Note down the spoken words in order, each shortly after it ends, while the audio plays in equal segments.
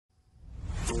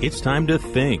It's time to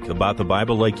think about the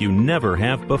Bible like you never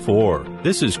have before.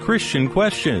 This is Christian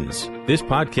Questions. This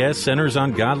podcast centers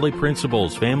on godly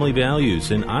principles, family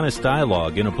values, and honest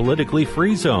dialogue in a politically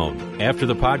free zone. After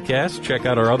the podcast, check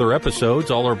out our other episodes,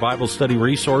 all our Bible study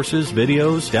resources,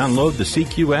 videos, download the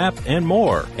CQ app, and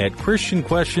more at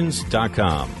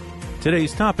ChristianQuestions.com.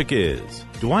 Today's topic is,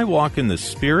 do I walk in the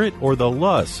spirit or the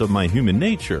lusts of my human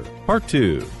nature? Part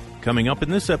 2. Coming up in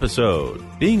this episode,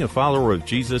 being a follower of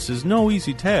Jesus is no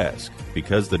easy task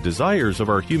because the desires of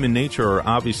our human nature are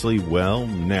obviously,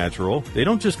 natural. They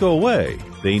don't just go away.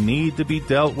 They need to be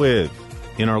dealt with.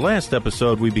 In our last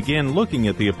episode, we began looking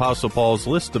at the Apostle Paul's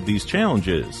list of these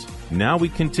challenges. Now we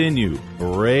continue.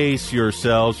 Brace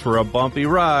yourselves for a bumpy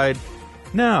ride.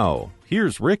 Now,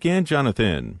 here's Rick and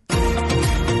Jonathan.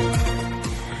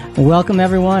 Welcome,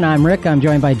 everyone. I'm Rick. I'm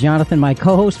joined by Jonathan, my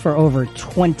co-host for over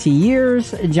 20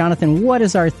 years. Jonathan, what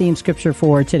is our theme scripture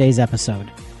for today's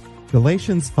episode?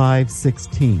 Galatians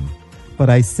 5:16. But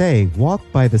I say, walk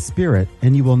by the Spirit,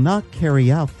 and you will not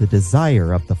carry out the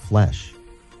desire of the flesh.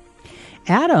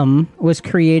 Adam was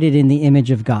created in the image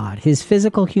of God. His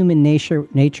physical human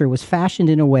nature was fashioned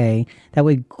in a way that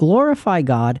would glorify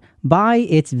God by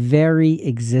its very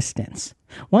existence.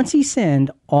 Once he sinned,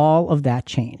 all of that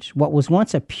changed. What was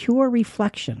once a pure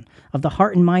reflection of the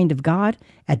heart and mind of God,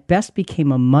 at best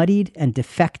became a muddied and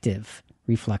defective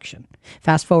reflection.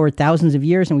 Fast forward thousands of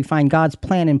years, and we find God's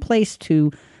plan in place to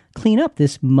clean up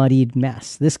this muddied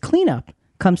mess. This cleanup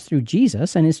comes through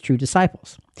Jesus and his true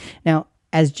disciples. Now,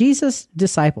 as Jesus'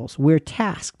 disciples, we're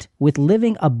tasked with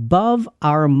living above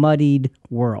our muddied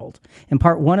world. In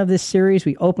part 1 of this series,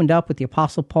 we opened up with the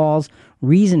Apostle Paul's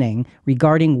reasoning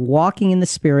regarding walking in the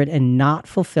Spirit and not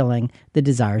fulfilling the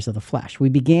desires of the flesh. We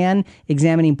began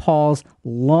examining Paul's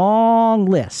long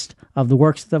list of the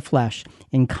works of the flesh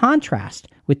in contrast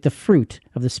with the fruit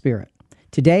of the Spirit.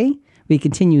 Today, we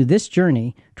continue this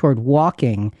journey toward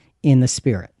walking in the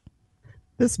Spirit.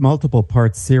 This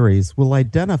multiple-part series will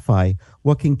identify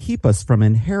what can keep us from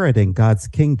inheriting God's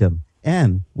kingdom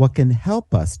and what can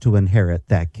help us to inherit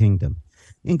that kingdom.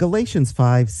 In Galatians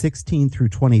 5:16 through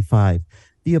 25,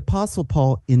 the Apostle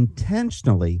Paul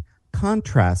intentionally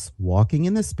contrasts walking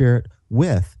in the Spirit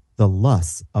with the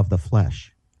lusts of the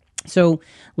flesh. So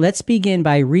let's begin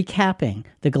by recapping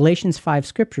the Galatians 5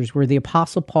 scriptures where the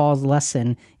Apostle Paul's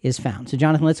lesson is found. So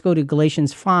Jonathan, let's go to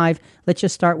Galatians 5. Let's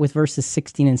just start with verses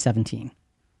 16 and 17.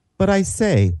 But I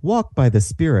say, walk by the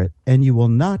Spirit, and you will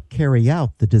not carry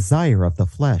out the desire of the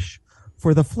flesh.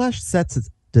 For the flesh sets its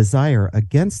desire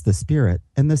against the Spirit,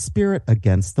 and the Spirit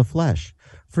against the flesh.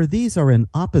 For these are in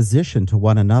opposition to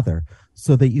one another,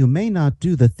 so that you may not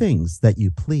do the things that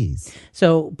you please.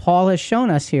 So Paul has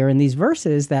shown us here in these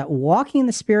verses that walking in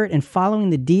the Spirit and following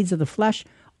the deeds of the flesh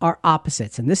are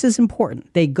opposites. And this is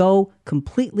important. They go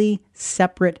completely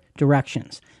separate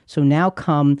directions. So now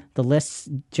come the lists,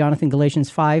 Jonathan, Galatians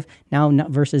 5, now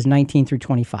verses 19 through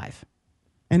 25.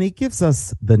 And he gives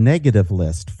us the negative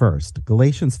list first,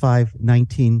 Galatians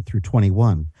 5:19 through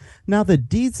 21. Now the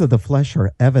deeds of the flesh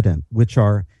are evident, which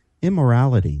are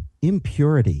immorality,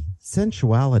 impurity,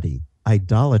 sensuality,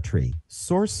 idolatry,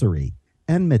 sorcery,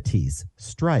 enmities,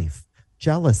 strife,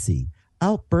 jealousy,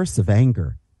 outbursts of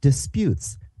anger,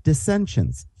 disputes,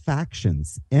 dissensions,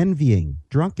 factions, envying,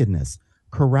 drunkenness,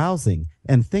 carousing,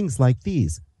 and things like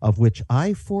these, of which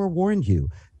I forewarn you,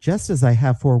 just as I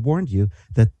have forewarned you,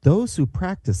 that those who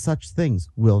practice such things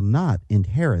will not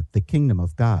inherit the kingdom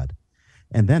of God.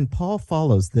 And then Paul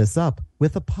follows this up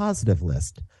with a positive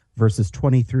list, verses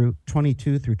 22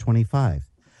 through 25.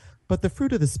 But the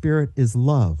fruit of the Spirit is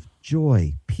love,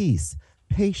 joy, peace,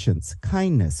 patience,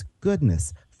 kindness,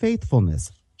 goodness,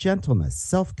 faithfulness, gentleness,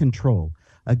 self-control.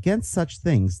 Against such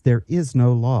things there is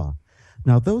no law.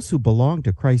 Now those who belong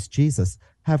to Christ Jesus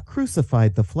have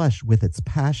crucified the flesh with its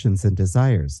passions and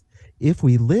desires. If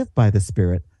we live by the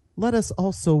Spirit, let us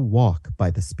also walk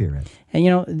by the Spirit.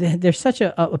 And there's such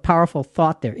a powerful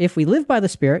thought there. If we live by the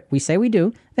Spirit, we say we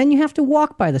do, then you have to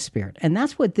walk by the Spirit. And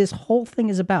that's what this whole thing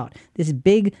is about, this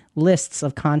big lists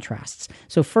of contrasts.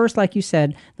 So first, like you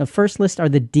said, the first list are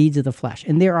the deeds of the flesh.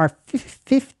 And there are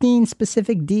 15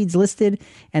 specific deeds listed,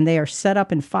 and they are set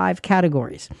up in 5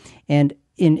 categories. And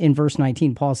in verse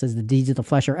 19, Paul says the deeds of the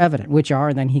flesh are evident, which are,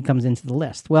 and then he comes into the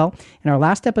list. Well, in our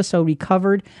last episode, we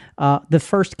covered the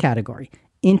first category,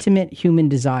 intimate human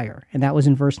desire, and that was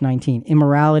in verse 19,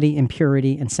 immorality,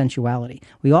 impurity, and sensuality.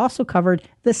 We also covered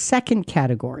the second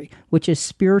category, which is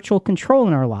spiritual control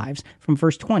in our lives, from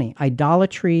verse 20,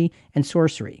 idolatry and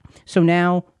sorcery. So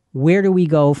now, where do we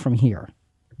go from here?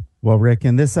 Well, Rick,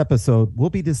 in this episode, we'll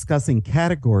be discussing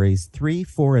categories 3,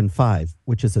 4, and 5,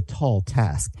 which is a tall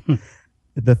task.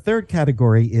 The third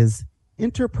category is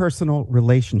Interpersonal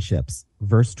relationships,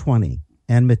 verse 20,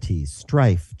 enmity,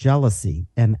 strife, jealousy,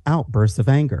 and outbursts of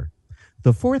anger.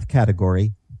 The fourth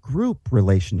category, group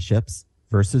relationships,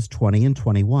 verses 20 and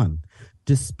 21,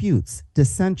 disputes,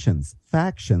 dissensions,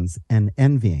 factions, and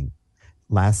envying.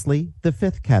 Lastly, the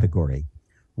fifth category,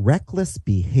 reckless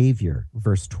behavior,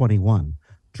 verse 21,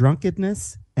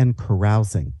 drunkenness and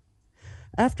carousing.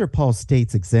 After Paul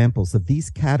states examples of these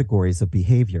categories of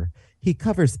behavior, he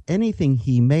covers anything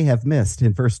he may have missed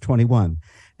in verse 21,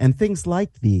 and things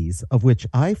like these, of which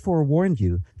I forewarned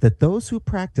you, that those who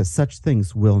practice such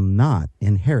things will not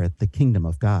inherit the kingdom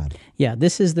of God. Yeah,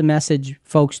 this is the message,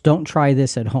 folks. Don't try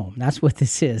this at home. That's what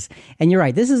this is. And you're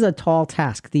right, this is a tall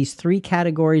task. These three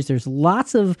categories, there's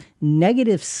lots of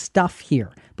negative stuff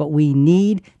here, but we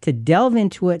need to delve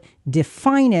into it,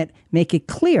 define it, make it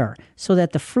clear so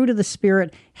that the fruit of the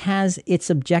Spirit has its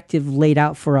objective laid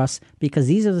out for us, because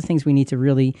these are the things we need to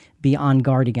really be on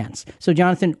guard against. So,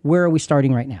 Jonathan, where are we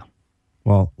starting right now?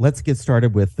 Well, let's get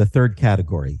started with the third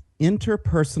category,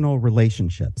 interpersonal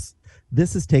relationships.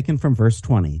 This is taken from verse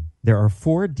 20. There are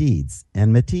four deeds: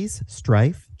 enmities,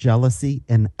 strife, jealousy,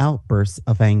 and outbursts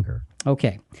of anger.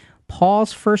 Okay.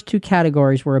 Paul's first two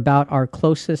categories were about our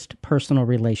closest personal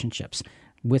relationships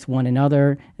with one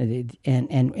another and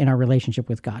in our relationship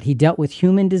with God. He dealt with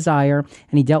human desire,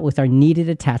 and he dealt with our needed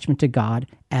attachment to God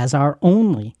as our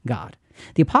only God.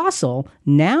 The apostle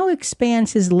now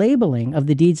expands his labeling of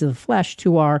the deeds of the flesh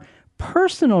to our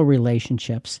personal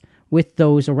relationships with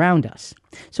those around us.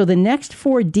 So the next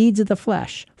four deeds of the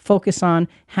flesh focus on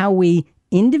how we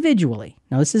individually,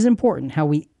 now this is important, how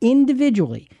we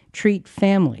individually treat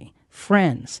family,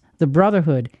 friends, the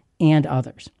brotherhood, and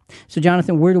others. So,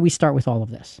 Jonathan, where do we start with all of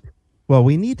this? Well,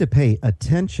 we need to pay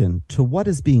attention to what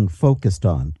is being focused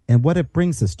on and what it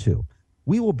brings us to.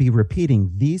 We will be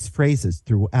repeating these phrases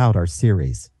throughout our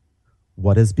series.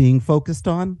 What is being focused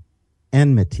on?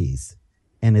 Enmities.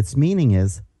 And its meaning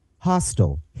is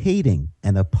hostile, hating,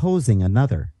 and opposing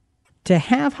another. To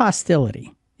have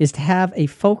hostility is to have a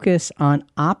focus on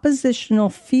oppositional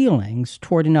feelings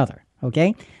toward another,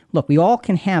 okay? Look, we all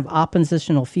can have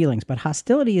oppositional feelings, but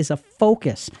hostility is a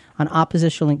focus on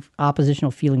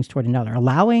oppositional feelings toward another.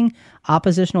 Allowing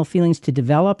oppositional feelings to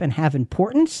develop and have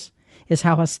importance is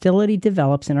how hostility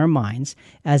develops in our minds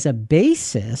as a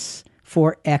basis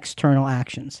for external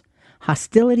actions.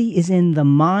 Hostility is in the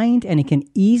mind, and it can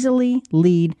easily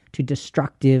lead to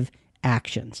destructive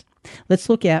actions. Let's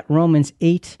look at Romans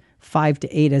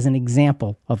 8:5-8 as an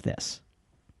example of this.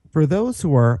 For those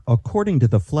who are according to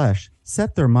the flesh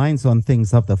set their minds on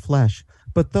things of the flesh,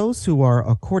 but those who are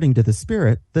according to the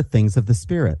Spirit, the things of the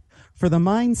Spirit. For the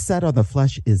mind set on the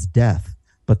flesh is death,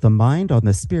 but the mind on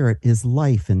the Spirit is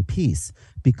life and peace,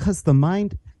 because the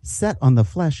mind set on the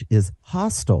flesh is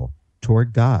hostile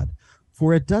toward God.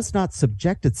 For it does not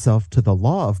subject itself to the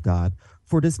law of God,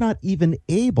 for it is not even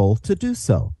able to do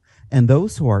so. And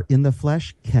those who are in the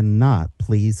flesh cannot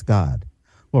please God.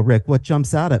 Well, Rick, what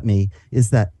jumps out at me is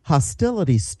that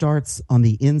hostility starts on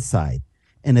the inside.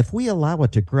 And if we allow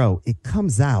it to grow, it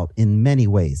comes out in many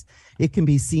ways. It can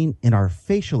be seen in our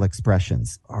facial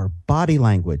expressions, our body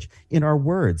language, in our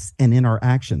words, and in our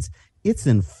actions. It's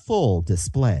in full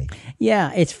display.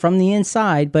 Yeah, it's from the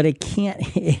inside, but it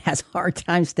has a hard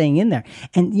time staying in there.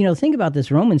 And, think about this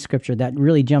Roman scripture that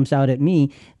really jumps out at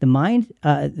me. The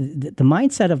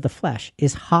mindset of the flesh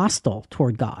is hostile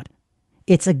toward God.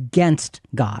 It's against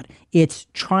God. It's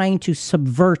trying to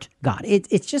subvert God.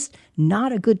 It's just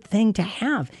not a good thing to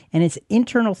have. And it's an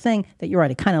internal thing that, you're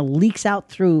right, it kind of leaks out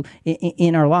through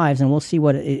in our lives, and we'll see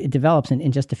what it develops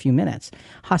in just a few minutes.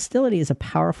 Hostility is a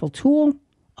powerful tool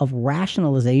of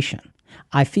rationalization.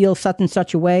 I feel such and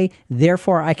such a way,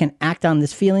 therefore I can act on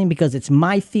this feeling because it's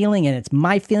my feeling, and it's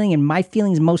my feeling, and my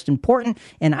feeling is most important,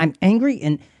 and I'm angry,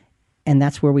 and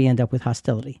that's where we end up with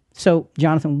hostility. So,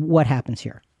 Jonathan, what happens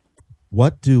here?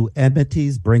 What do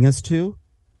enmities bring us to?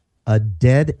 A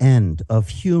dead end of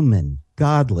human,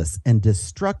 godless, and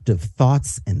destructive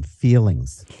thoughts and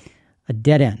feelings. A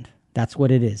dead end. That's what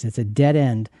it is. It's a dead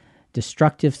end,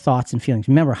 destructive thoughts and feelings.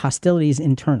 Remember, hostility is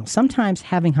internal. Sometimes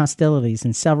having hostilities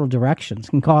in several directions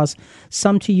can cause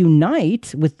some to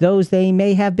unite with those they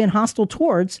may have been hostile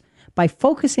towards by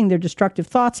focusing their destructive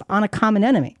thoughts on a common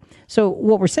enemy. So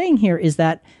what we're saying here is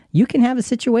that you can have a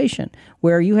situation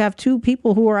where you have two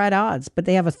people who are at odds, but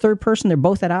they have a third person they're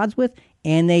both at odds with,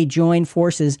 and they join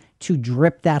forces to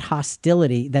drip that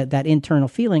hostility, that internal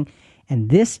feeling. And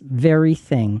this very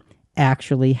thing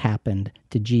actually happened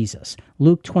to Jesus.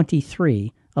 Luke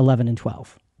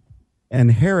 23:11-12.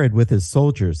 And Herod with his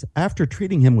soldiers, after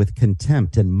treating him with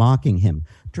contempt and mocking him,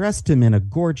 dressed him in a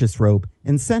gorgeous robe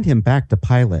and sent him back to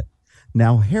Pilate.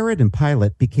 Now Herod and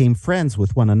Pilate became friends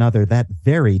with one another that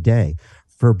very day,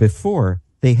 for before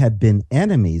they had been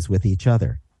enemies with each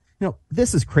other.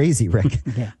 This is crazy, Rick.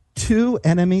 Yeah. Two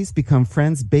enemies become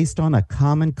friends based on a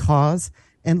common cause,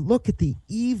 and look at the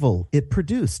evil it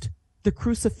produced, the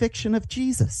crucifixion of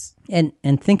Jesus. And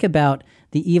think about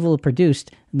the evil it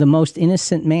produced. The most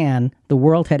innocent man the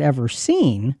world had ever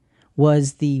seen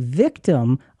was the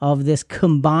victim of this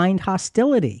combined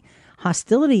hostility.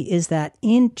 Hostility is that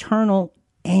internal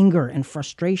anger and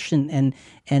frustration and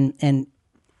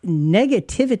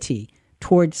negativity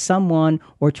toward someone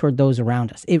or toward those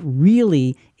around us. It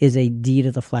really is a deed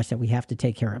of the flesh that we have to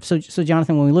take care of. So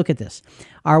Jonathan, when we look at this,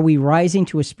 are we rising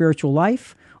to a spiritual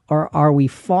life, or are we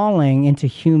falling into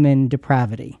human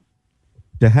depravity?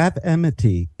 To have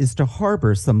enmity is to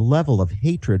harbor some level of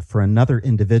hatred for another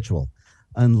individual.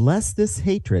 Unless this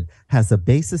hatred has a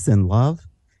basis in love,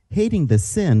 hating the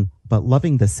sin but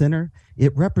loving the sinner,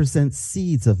 it represents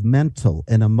seeds of mental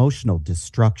and emotional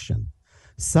destruction.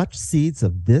 Such seeds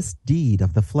of this deed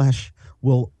of the flesh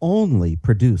will only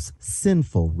produce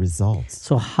sinful results.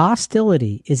 So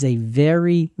hostility is a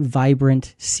very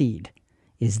vibrant seed.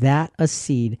 Is that a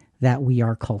seed that we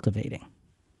are cultivating?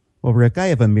 Well, Rick, I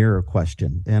have a mirror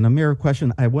question. And a mirror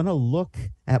question, I want to look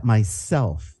at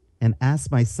myself and ask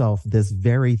myself this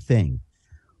very thing.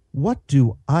 What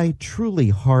do I truly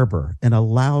harbor and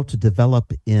allow to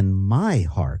develop in my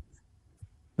heart?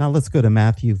 Now let's go to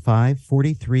Matthew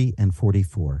 5:43 and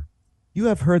 44. You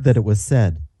have heard that it was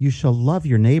said, you shall love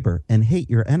your neighbor and hate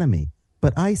your enemy.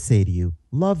 But I say to you,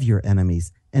 love your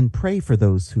enemies and pray for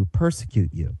those who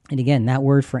persecute you. And again, that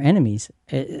word for enemies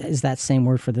is that same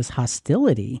word for this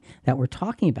hostility that we're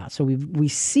talking about. So we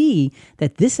see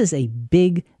that this is a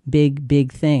big, big,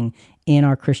 big thing in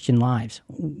our Christian lives,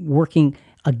 working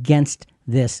against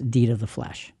this deed of the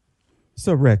flesh.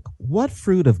 So, Rick, what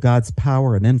fruit of God's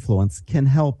power and influence can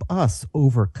help us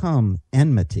overcome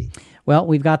enmity? Well,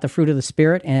 we've got the fruit of the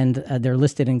Spirit, and they're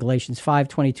listed in Galatians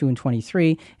 5:22 and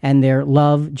 23, and they're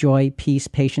love, joy, peace,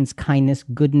 patience, kindness,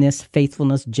 goodness,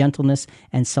 faithfulness, gentleness,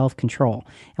 and self-control.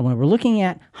 And when we're looking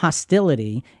at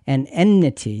hostility and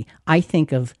enmity, I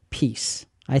think of peace.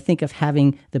 I think of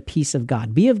having the peace of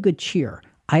God. Be of good cheer.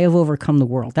 I have overcome the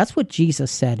world. That's what Jesus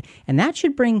said, and that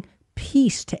should bring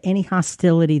peace to any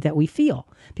hostility that we feel.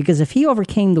 Because if he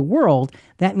overcame the world,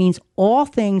 that means all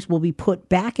things will be put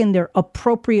back in their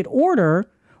appropriate order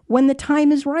when the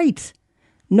time is right.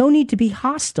 No need to be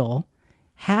hostile.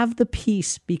 Have the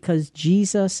peace because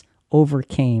Jesus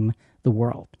overcame the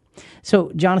world.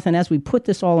 So, Jonathan, as we put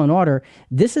this all in order,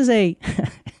 this is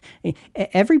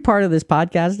every part of this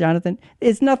podcast, Jonathan,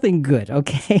 is nothing good,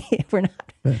 okay? We're not.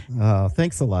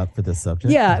 Thanks a lot for this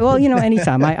subject. Yeah, well,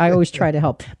 anytime. I always try to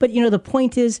help. But, the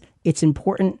point is, it's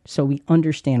important so we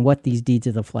understand what these deeds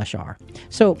of the flesh are.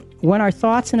 So when our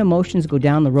thoughts and emotions go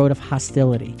down the road of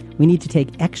hostility, we need to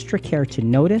take extra care to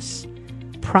notice,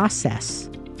 process,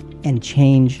 and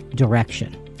change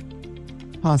direction.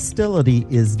 Hostility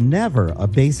is never a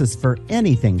basis for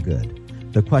anything good.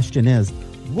 The question is,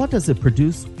 what does it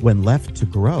produce when left to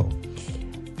grow?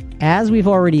 As we've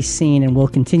already seen and will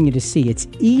continue to see, it's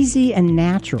easy and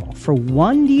natural for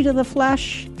one deed of the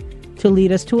flesh to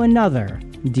lead us to another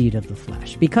deed of the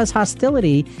flesh. Because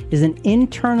hostility is an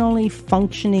internally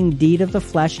functioning deed of the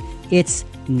flesh, its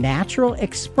natural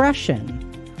expression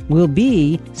will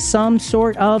be some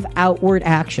sort of outward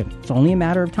action. It's only a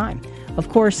matter of time. Of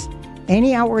course,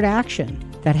 any outward action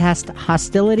that has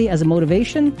hostility as a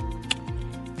motivation,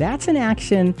 that's an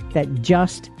action that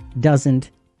just doesn't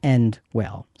end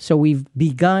well. So we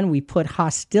put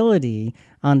hostility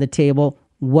on the table.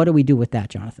 What do we do with that,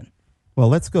 Jonathan? Well,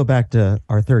 let's go back to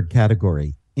our third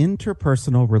category,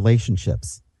 interpersonal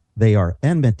relationships. They are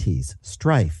enmities,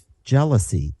 strife,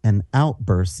 jealousy, and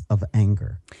outbursts of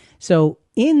anger. So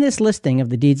in this listing of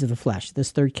the deeds of the flesh,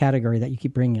 this third category that you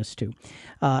keep bringing us to,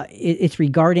 it's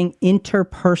regarding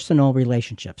interpersonal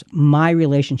relationships, my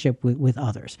relationship with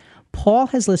others. Paul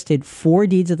has listed 4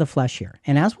 deeds of the flesh here.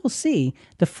 And as we'll see,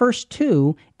 the first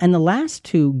 2 and the last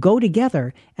 2 go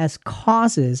together as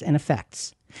causes and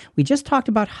effects. We just talked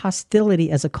about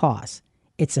hostility as a cause.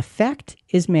 Its effect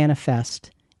is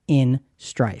manifest in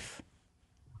strife.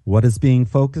 What is being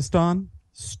focused on?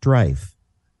 Strife.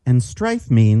 And strife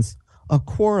means a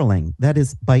quarreling, that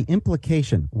is, by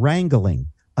implication, wrangling,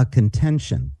 a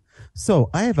contention. So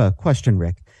I have a question,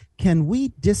 Rick. Can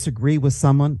we disagree with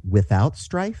someone without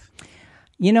strife?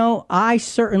 I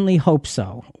certainly hope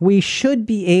so. We should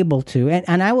be able to,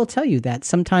 and I will tell you that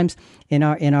sometimes in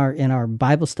our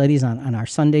Bible studies on our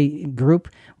Sunday group,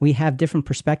 we have different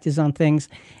perspectives on things,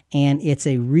 and it's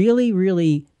a really,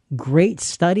 really great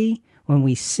study when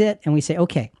we sit and we say,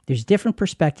 okay, there's different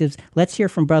perspectives. Let's hear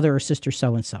from brother or sister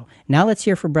so-and-so. Now let's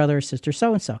hear from brother or sister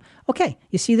so-and-so. Okay,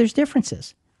 you see there's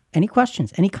differences. Any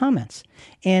questions, any comments?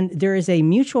 And there is a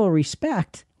mutual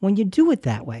respect when you do it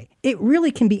that way. It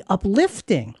really can be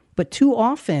uplifting. But too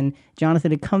often,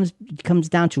 Jonathan, it comes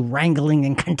down to wrangling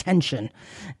and contention.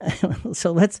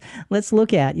 So let's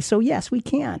look at. So yes, we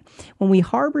can. When we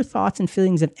harbor thoughts and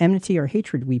feelings of enmity or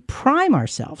hatred, we prime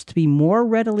ourselves to be more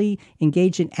readily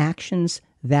engaged in actions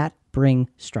that bring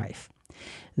strife.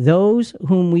 Those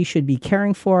whom we should be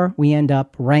caring for, we end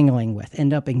up wrangling with,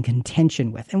 end up in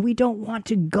contention with, and we don't want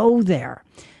to go there.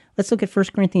 Let's look at 1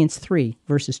 Corinthians 3,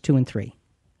 verses 2 and 3.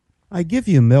 I give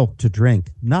you milk to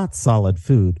drink, not solid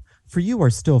food, for you are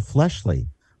still fleshly.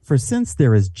 For since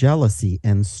there is jealousy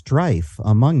and strife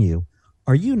among you,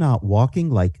 are you not walking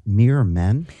like mere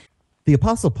men? The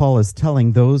Apostle Paul is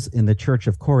telling those in the church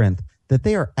of Corinth that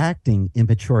they are acting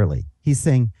immaturely. He's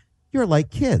saying, you're like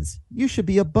kids. You should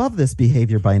be above this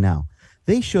behavior by now.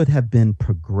 They should have been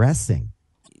progressing.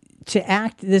 To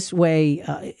act this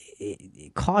way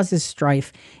causes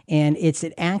strife, and it's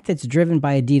an act that's driven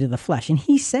by a deed of the flesh. And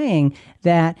he's saying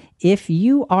that if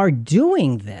you are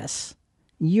doing this,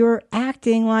 you're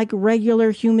acting like regular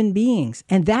human beings,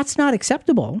 and that's not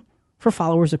acceptable for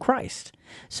followers of Christ.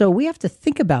 So we have to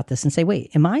think about this and say, wait,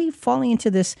 am I falling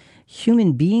into this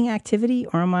human being activity,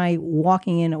 or am I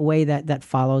walking in a way that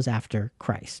follows after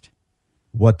Christ?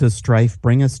 What does strife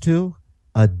bring us to?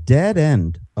 A dead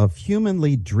end of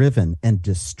humanly driven and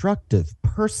destructive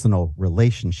personal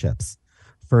relationships.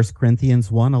 1 Corinthians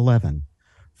 1:11.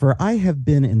 For I have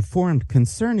been informed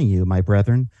concerning you, my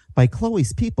brethren, by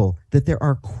Chloe's people, that there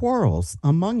are quarrels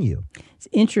among you. It's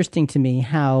interesting to me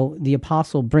how the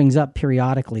apostle brings up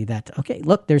periodically that, okay,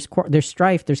 look, there's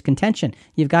strife, there's contention.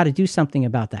 You've got to do something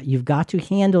about that. You've got to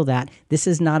handle that. This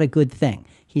is not a good thing.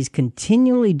 He's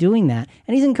continually doing that,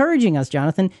 and he's encouraging us,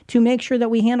 Jonathan, to make sure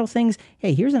that we handle things,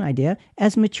 hey, here's an idea,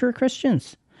 as mature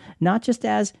Christians, not just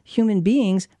as human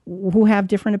beings who have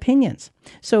different opinions.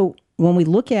 So when we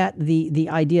look at the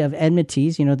idea of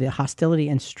enmities, the hostility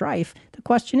and strife, the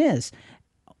question is,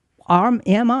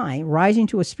 am I rising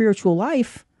to a spiritual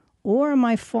life, or am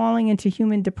I falling into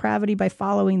human depravity by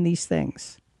following these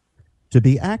things? To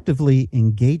be actively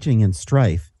engaging in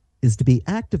strife is to be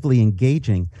actively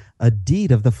engaging a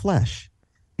deed of the flesh.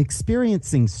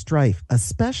 Experiencing strife,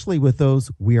 especially with those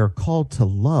we are called to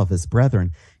love as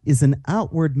brethren, is an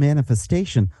outward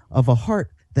manifestation of a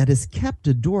heart that has kept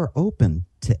a door open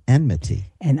to enmity.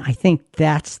 And I think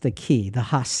that's the key. The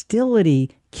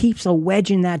hostility keeps a wedge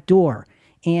in that door.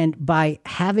 And by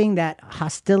having that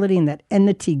hostility and that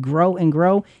enmity grow and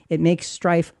grow, it makes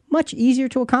strife much easier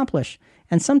to accomplish.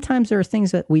 And sometimes there are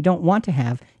things that we don't want to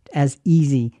have as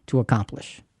easy to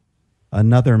accomplish.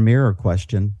 Another mirror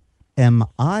question. Am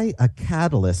I a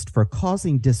catalyst for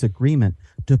causing disagreement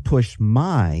to push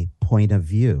my point of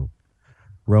view?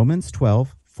 Romans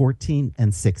 12:14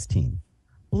 and 16.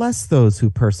 Bless those who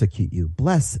persecute you.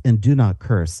 Bless and do not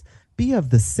curse. Be of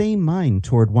the same mind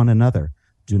toward one another.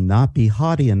 Do not be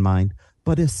haughty in mind,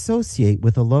 but associate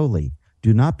with the lowly.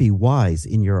 Do not be wise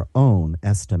in your own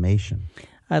estimation.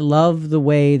 I love the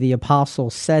way the apostle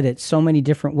said it so many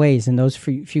different ways in those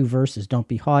few verses. Don't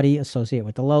be haughty, associate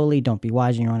with the lowly, don't be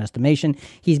wise in your own estimation.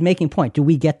 He's making point. Do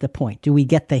we get the point? Do we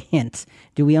get the hint?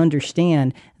 Do we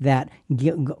understand that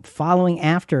following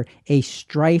after a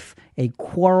strife, a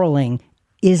quarreling,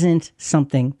 isn't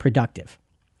something productive?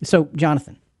 So,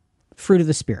 Jonathan, fruit of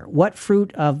the Spirit. What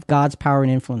fruit of God's power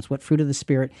and influence, what fruit of the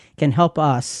Spirit can help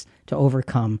us to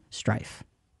overcome strife?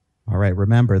 All right,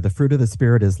 remember, the fruit of the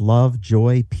Spirit is love,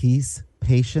 joy, peace,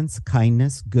 patience,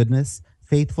 kindness, goodness,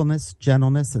 faithfulness,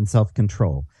 gentleness, and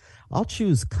self-control. I'll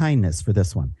choose kindness for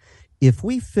this one. If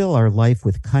we fill our life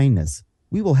with kindness,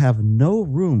 we will have no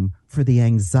room for the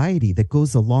anxiety that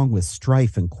goes along with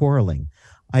strife and quarreling.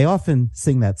 I often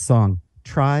sing that song,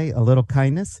 Try a Little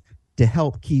Kindness, to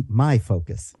help keep my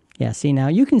focus. Yeah, see, now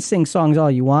you can sing songs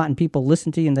all you want, and people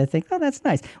listen to you and they think, oh, that's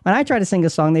nice. When I try to sing a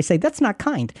song, they say, that's not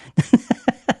kind.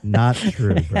 Not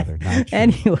true, brother. Not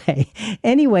true.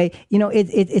 Anyway,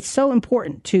 it's so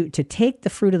important to take the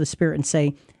fruit of the Spirit and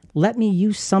say, let me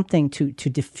use something to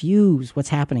diffuse what's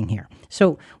happening here.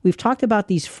 So we've talked about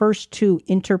these first two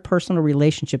interpersonal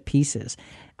relationship pieces,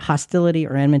 hostility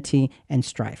or enmity and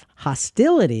strife.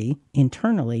 Hostility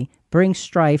internally brings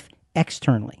strife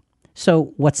externally.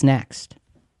 So what's next?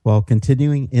 Well,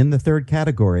 continuing in the third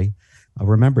category,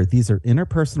 remember, these are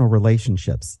interpersonal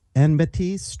relationships,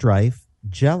 enmity, strife,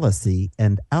 jealousy,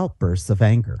 and outbursts of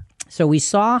anger. So we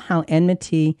saw how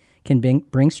enmity can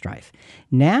bring strife.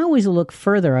 Now, as we look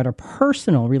further at our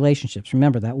personal relationships,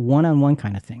 remember that one-on-one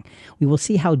kind of thing, we will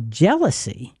see how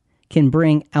jealousy can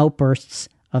bring outbursts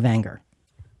of anger.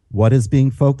 What is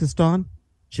being focused on?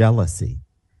 Jealousy.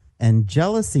 And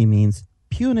jealousy means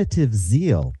punitive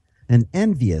zeal, an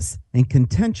envious and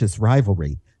contentious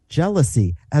rivalry,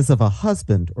 jealousy as of a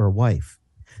husband or wife.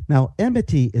 Now,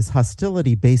 enmity is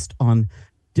hostility based on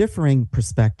differing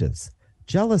perspectives.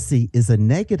 Jealousy is a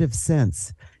negative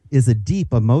sense, is a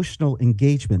deep emotional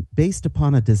engagement based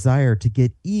upon a desire to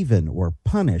get even or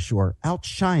punish or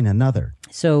outshine another.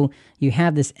 So you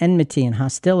have this enmity and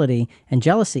hostility and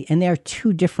jealousy, and they are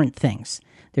two different things.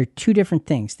 They're two different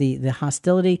things. The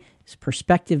hostility is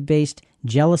perspective-based.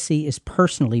 Jealousy is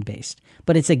personally based.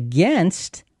 But it's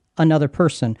against another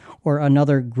person or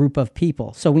another group of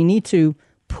people. So we need to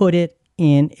put it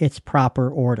in its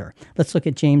proper order. Let's look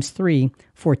at James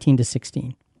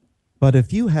 3:14-16. But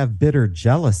if you have bitter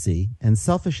jealousy and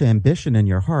selfish ambition in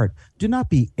your heart, do not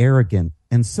be arrogant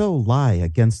and so lie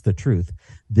against the truth.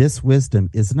 This wisdom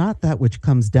is not that which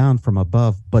comes down from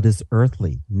above, but is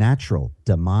earthly, natural,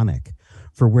 demonic.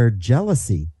 For where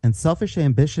jealousy and selfish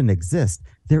ambition exist,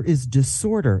 there is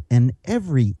disorder and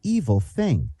every evil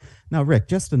thing. Now, Rick,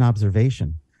 just an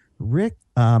observation. Rick,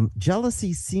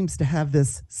 jealousy seems to have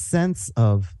this sense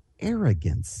of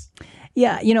arrogance.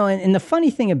 Yeah, and the funny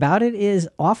thing about it is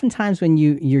oftentimes when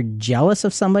you're jealous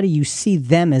of somebody, you see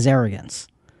them as arrogant.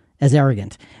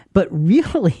 But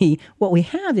really what we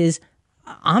have is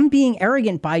I'm being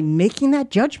arrogant by making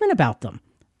that judgment about them.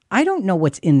 I don't know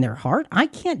what's in their heart. I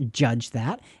can't judge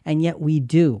that, and yet we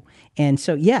do. And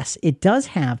so, yes, it does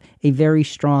have a very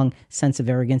strong sense of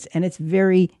arrogance, and it's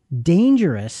very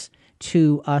dangerous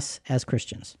to us as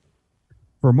Christians.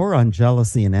 For more on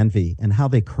jealousy and envy and how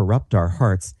they corrupt our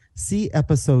hearts, see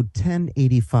episode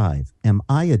 1085, Am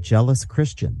I a Jealous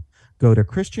Christian? Go to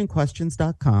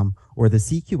ChristianQuestions.com or the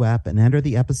CQ app and enter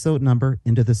the episode number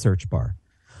into the search bar.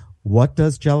 What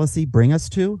does jealousy bring us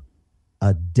to?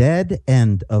 A dead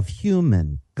end of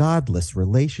human, godless,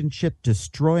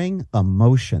 relationship-destroying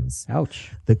emotions.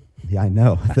 Ouch. I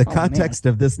know. The context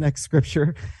of this next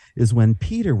scripture is when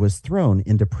Peter was thrown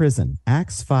into prison,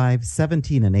 Acts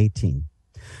 5:17 and 18.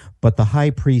 But the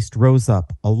high priest rose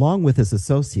up along with his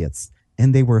associates,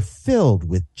 and they were filled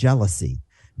with jealousy.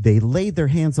 They laid their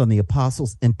hands on the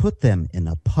apostles and put them in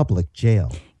a public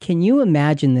jail. Can you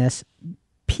imagine this?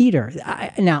 Peter,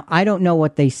 now, I don't know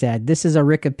what they said. This is a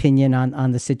Rick opinion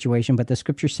on the situation, but the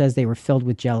scripture says they were filled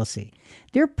with jealousy.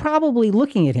 They're probably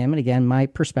looking at him, and again, my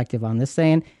perspective on this,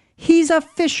 saying, he's a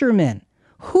fisherman.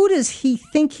 Who does he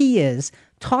think he is,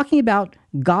 talking about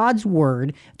God's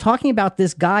word, talking about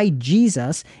this guy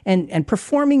Jesus, and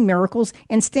performing miracles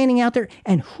and standing out there?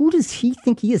 And who does he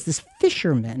think he is, this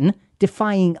fisherman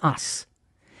defying us?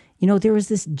 There was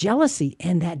this jealousy,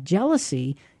 and that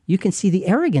jealousy, you can see the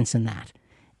arrogance in that.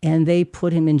 And they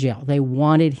put him in jail. They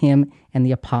wanted him and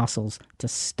the apostles to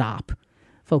stop.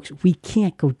 Folks, we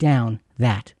can't go down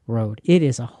that road. It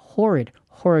is a horrid,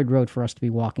 horrid road for us to be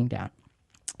walking down.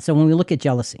 So when we look at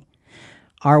jealousy,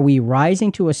 are we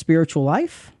rising to a spiritual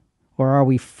life, or are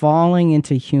we falling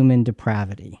into human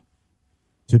depravity?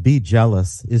 To be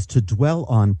jealous is to dwell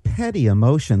on petty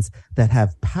emotions that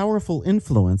have powerful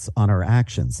influence on our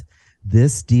actions.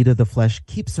 This deed of the flesh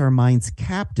keeps our minds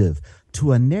captive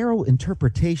to a narrow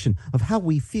interpretation of how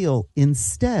we feel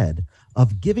instead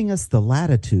of giving us the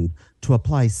latitude to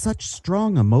apply such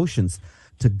strong emotions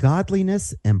to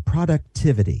godliness and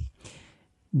productivity.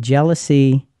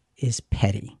 Jealousy is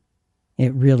petty.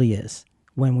 It really is.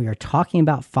 When we are talking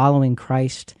about following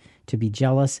Christ, to be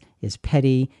jealous is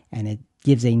petty, and it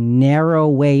gives a narrow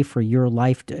way for your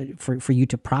life, for you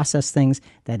to process things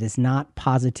that is not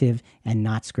positive and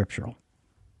not scriptural.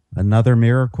 Another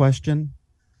mirror question.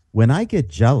 When I get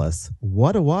jealous,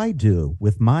 what do I do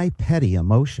with my petty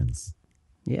emotions?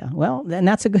 Yeah, well, then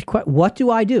that's a good question. What do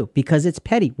I do? Because it's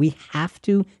petty. We have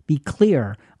to be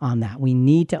clear on that. We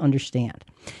need to understand.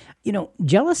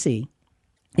 Jealousy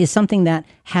is something that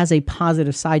has a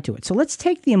positive side to it. So let's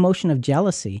take the emotion of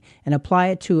jealousy and apply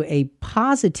it to a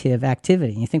positive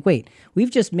activity. And you think, wait,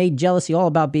 we've just made jealousy all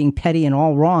about being petty and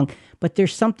all wrong, but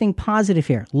there's something positive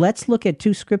here. Let's look at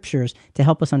two scriptures to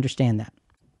help us understand that.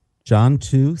 John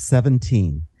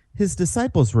 2:17. His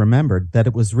disciples remembered that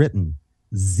it was written,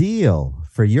 Zeal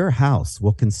for your house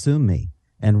will consume me.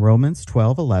 And Romans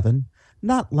 12:11.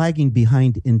 Not lagging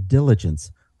behind in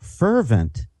diligence,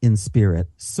 fervent in spirit,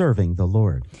 serving the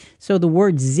Lord. So the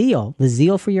word zeal, the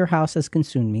zeal for your house has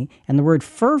consumed me, and the word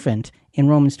fervent in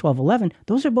Romans 12:11,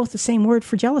 those are both the same word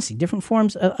for jealousy, different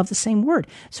forms of the same word.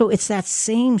 So it's that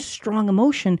same strong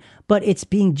emotion, but it's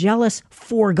being jealous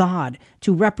for God,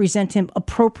 to represent him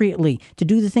appropriately, to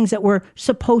do the things that we're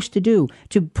supposed to do,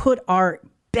 to put our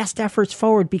best efforts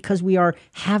forward because we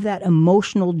have that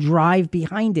emotional drive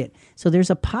behind it. So there's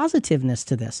a positiveness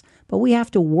to this, but we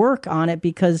have to work on it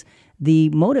because the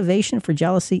motivation for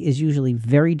jealousy is usually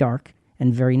very dark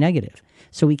and very negative.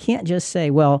 So we can't just say,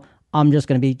 well, I'm just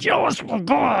going to be jealous for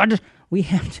God. We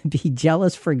have to be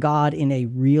jealous for God in a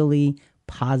really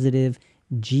positive,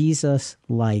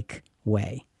 Jesus-like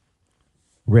way.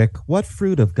 Rick, what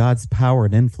fruit of God's power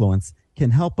and influence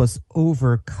can help us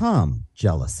overcome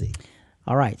jealousy?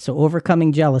 All right, so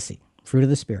overcoming jealousy, fruit of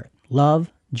the Spirit: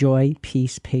 love, joy,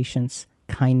 peace, patience,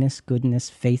 kindness, goodness,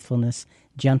 faithfulness,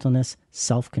 gentleness,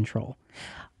 self-control.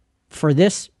 For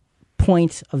this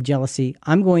point of jealousy,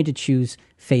 I'm going to choose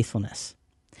faithfulness.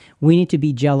 We need to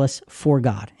be jealous for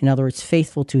God. In other words,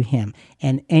 faithful to him.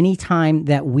 And any time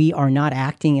that we are not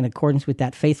acting in accordance with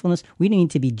that faithfulness, we need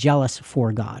to be jealous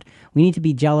for God. We need to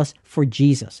be jealous for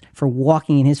Jesus, for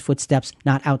walking in his footsteps,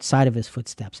 not outside of his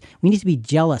footsteps. We need to be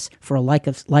jealous for a life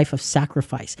of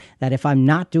sacrifice, that if I'm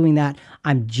not doing that,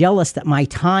 I'm jealous that my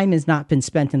time has not been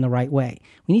spent in the right way.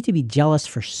 We need to be jealous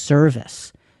for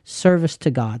service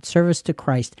to God, service to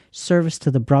Christ, service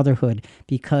to the brotherhood,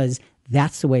 because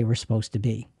that's the way we're supposed to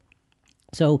be.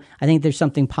 So I think there's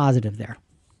something positive there.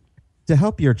 To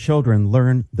help your children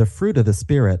learn the fruit of the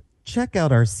Spirit, check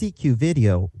out our CQ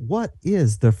video, What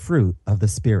is the Fruit of the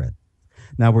Spirit?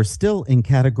 Now we're still in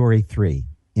category 3,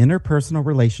 interpersonal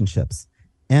relationships,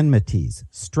 enmities,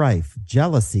 strife,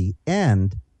 jealousy,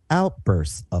 and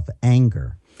outbursts of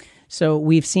anger. So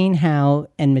we've seen how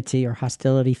enmity or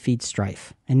hostility feeds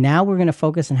strife. And now we're going to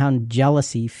focus on how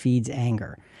jealousy feeds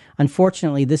anger.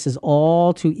 Unfortunately, this is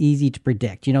all too easy to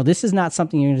predict. You know, this is not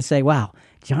something you're going to say, wow,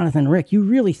 Jonathan, Rick, you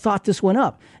really thought this one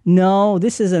up. No,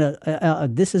 this is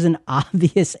an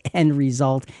obvious end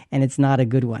result, and it's not a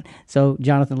good one. So,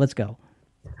 Jonathan, let's go.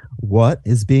 What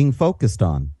is being focused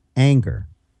on? Anger.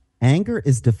 Anger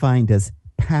is defined as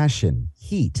passion,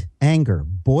 heat, anger,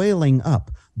 boiling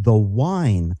up, the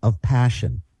wine of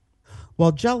passion.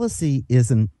 While jealousy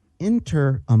is an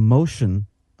inter-emotion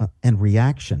and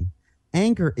reaction,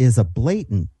 anger is a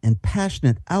blatant and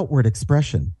passionate outward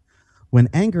expression. When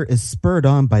anger is spurred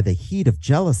on by the heat of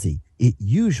jealousy, it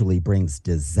usually brings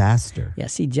disaster. Yeah,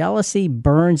 see, jealousy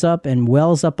burns up and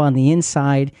wells up on the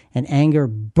inside, and anger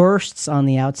bursts on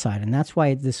the outside. And that's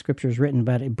why the scripture is written,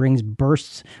 but it brings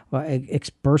bursts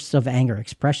of anger,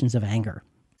 expressions of anger.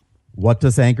 What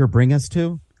does anger bring us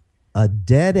to? A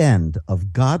dead end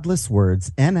of godless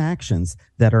words and actions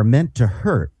that are meant to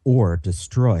hurt or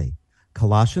destroy.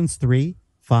 Colossians 3,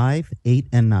 5, 8,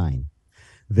 and 9.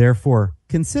 Therefore,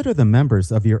 consider the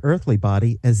members of your earthly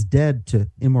body as dead to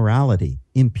immorality,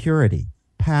 impurity,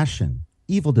 passion,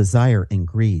 evil desire, and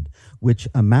greed, which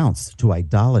amounts to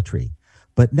idolatry.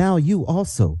 But now you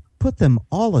also put them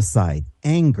all aside: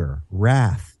 anger,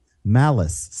 wrath,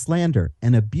 malice, slander,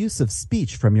 and abusive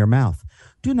speech from your mouth.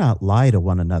 Do not lie to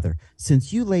one another,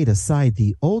 since you laid aside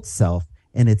the old self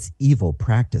and its evil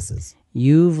practices.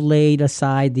 You've laid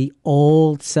aside the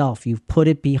old self. You've put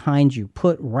it behind you.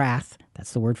 Put wrath,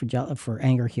 that's the word for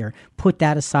anger here, put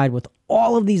that aside with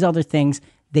all of these other things.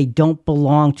 They don't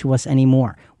belong to us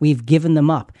anymore. We've given them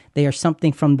up. They are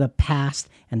something from the past,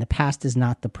 and the past is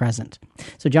not the present.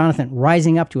 So, Jonathan,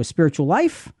 rising up to a spiritual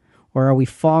life, or are we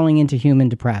falling into human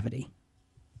depravity?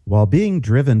 While being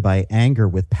driven by anger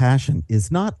with passion is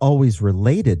not always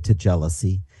related to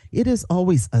jealousy, it is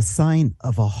always a sign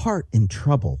of a heart in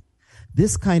trouble.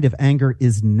 This kind of anger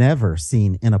is never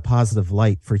seen in a positive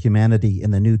light for humanity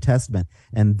in the New Testament,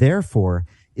 and therefore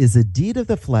is a deed of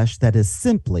the flesh that is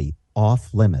simply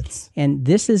off limits. And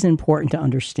this is important to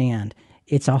understand.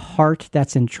 It's a heart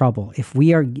that's in trouble. If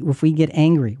we get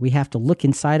angry, we have to look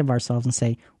inside of ourselves and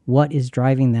say, what is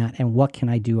driving that, and what can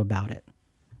I do about it?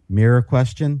 Mirror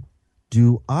question: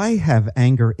 do I have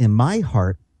anger in my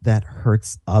heart that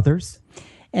hurts others?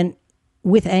 And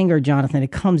with anger, Jonathan,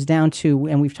 it comes down to,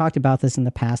 and we've talked about this in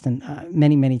the past and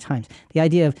many, many times, the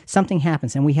idea of something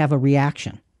happens and we have a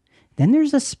reaction. Then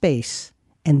there's a space,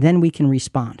 and then we can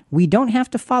respond. We don't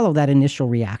have to follow that initial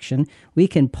reaction. We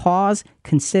can pause,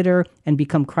 consider, and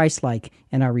become Christ-like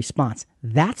in our response.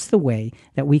 That's the way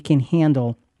that we can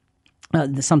handle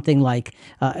something like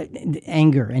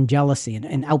anger and jealousy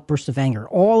and outbursts of anger.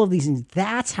 All of these things,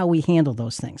 that's how we handle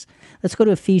those things. Let's go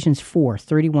to Ephesians 4,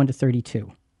 31 to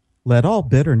 32. Let all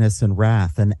bitterness and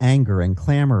wrath and anger and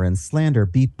clamor and slander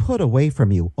be put away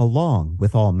from you, along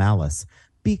with all malice.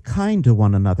 Be kind to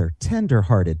one another,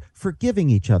 tender-hearted,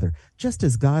 forgiving each other, just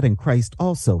as God in Christ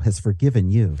also has forgiven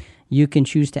you. You can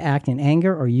choose to act in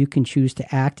anger, or you can choose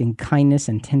to act in kindness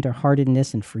and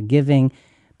tenderheartedness and forgiving,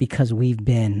 because we've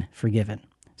been forgiven.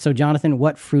 So, Jonathan,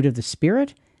 what fruit of the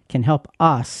Spirit can help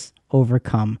us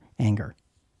overcome anger?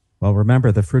 Well,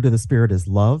 remember, the fruit of the Spirit is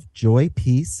love, joy,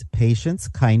 peace, patience,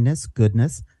 kindness,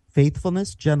 goodness,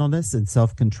 faithfulness, gentleness, and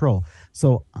self-control.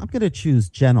 So I'm going to choose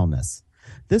gentleness.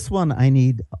 This one I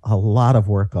need a lot of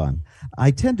work on. I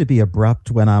tend to be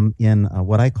abrupt when I'm in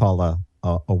what I call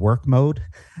a work mode.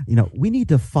 You know, we need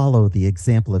to follow the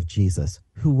example of Jesus,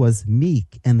 who was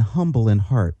meek and humble in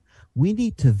heart. We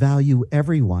need to value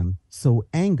everyone, so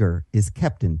anger is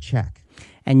kept in check.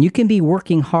 And you can be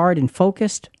working hard and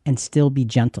focused and still be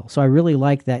gentle. So I really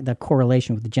like that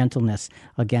correlation with the gentleness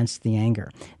against the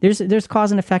anger. There's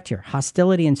cause and effect here.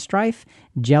 Hostility and strife,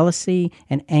 jealousy,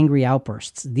 and angry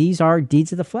outbursts. These are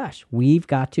deeds of the flesh. We've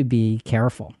got to be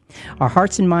careful. Our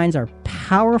hearts and minds are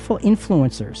powerful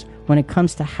influencers when it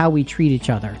comes to how we treat each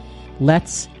other.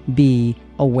 Let's be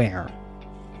aware.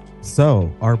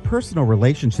 So, our personal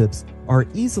relationships are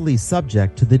easily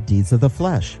subject to the deeds of the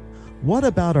flesh. What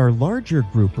about our larger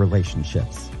group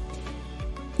relationships?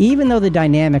 Even though the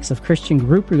dynamics of Christian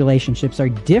group relationships are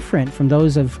different from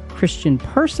those of Christian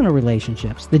personal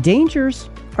relationships, the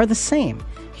dangers are the same.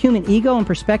 Human ego and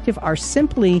perspective are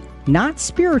simply not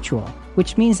spiritual,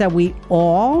 which means that we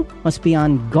all must be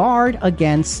on guard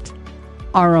against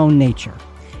our own nature.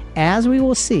 As we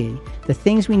will see, the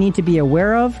things we need to be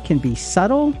aware of can be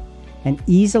subtle and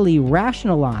easily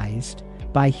rationalized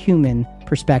by human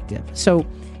perspective. So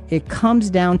it comes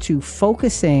down to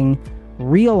focusing,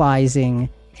 realizing,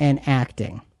 and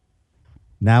acting.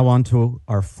 Now on to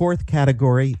our fourth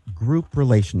category, group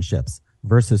relationships,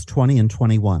 verses 20 and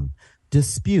 21.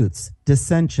 Disputes,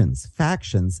 dissensions,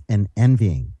 factions, and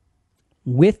envying.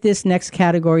 With this next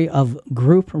category of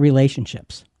group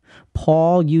relationships,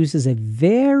 Paul uses a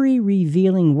very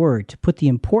revealing word to put the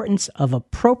importance of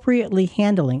appropriately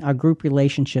handling our group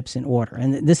relationships in order.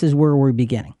 And this is where we're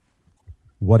beginning.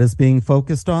 What is being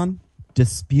focused on?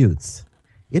 Disputes.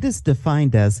 It is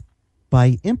defined as,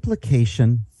 by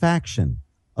implication, faction,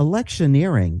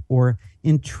 electioneering, or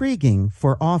intriguing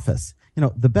for office. You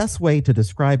know, the best way to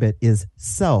describe it is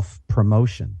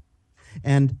self-promotion.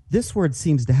 And this word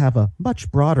seems to have a much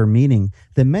broader meaning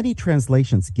than many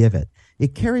translations give it.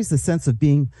 It carries the sense of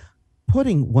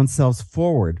putting oneself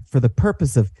forward for the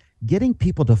purpose of getting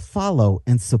people to follow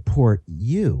and support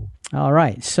you. All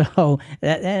right. So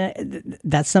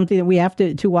that's something that we have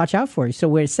to watch out for. So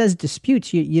where it says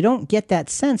disputes, you don't get that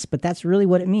sense, but that's really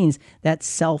what it means. That's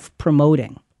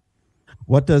self-promoting.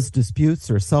 What does disputes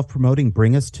or self-promoting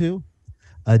bring us to?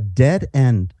 A dead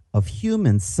end of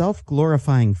human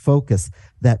self-glorifying focus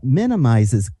that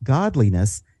minimizes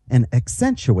godliness and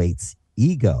accentuates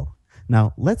ego.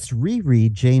 Now, let's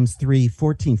reread James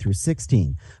 3:14 through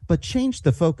 16, but change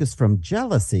the focus from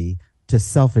jealousy to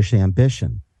selfish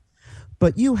ambition.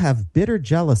 But you have bitter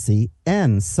jealousy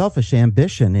and selfish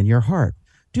ambition in your heart.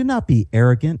 Do not be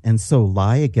arrogant and so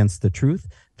lie against the truth.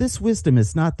 This wisdom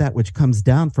is not that which comes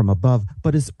down from above,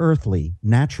 but is earthly,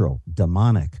 natural,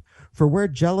 demonic. For where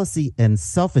jealousy and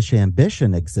selfish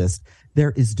ambition exist,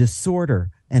 there is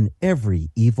disorder and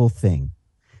every evil thing.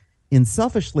 In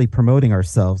selfishly promoting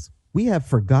ourselves, we have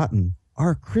forgotten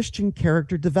our Christian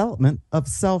character development of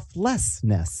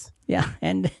selflessness. Yeah,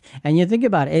 and you think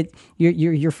about it,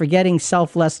 you're forgetting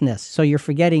selflessness, so you're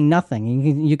forgetting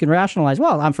nothing. You can rationalize,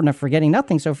 well, I'm forgetting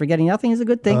nothing, so forgetting nothing is a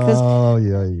good thing.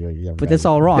 Yeah. But that's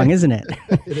all wrong, isn't it?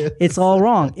 It is. It's all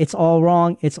wrong. It's all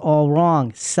wrong. It's all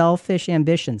wrong. Selfish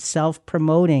ambition,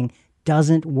 self-promoting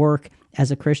doesn't work as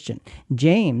a Christian.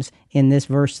 James, in this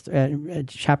verse,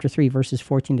 chapter 3, verses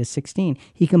 14 to 16,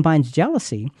 he combines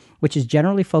jealousy, which is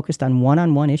generally focused on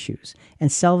one-on-one issues,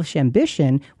 and selfish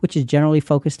ambition, which is generally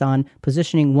focused on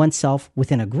positioning oneself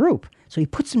within a group. So he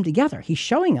puts them together. He's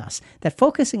showing us that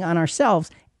focusing on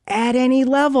ourselves at any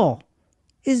level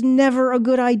is never a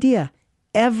good idea,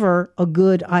 ever a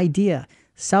good idea.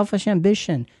 Selfish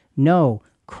ambition, no.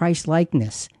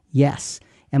 Christ-likeness, yes.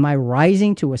 Am I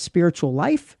rising to a spiritual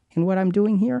life in what I'm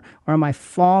doing here, or am I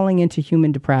falling into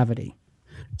human depravity?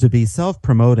 To be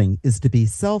self-promoting is to be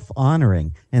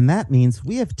self-honoring, and that means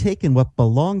we have taken what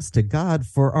belongs to God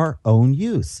for our own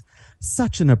use.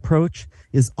 Such an approach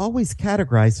is always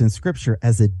categorized in Scripture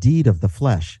as a deed of the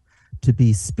flesh. To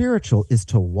be spiritual is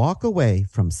to walk away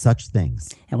from such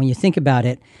things. And when you think about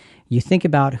it, you think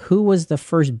about who was the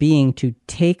first being to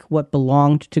take what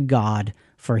belonged to God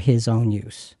for his own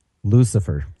use.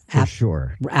 Lucifer. For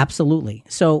sure. Absolutely.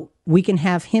 So we can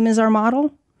have him as our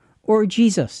model or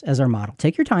Jesus as our model.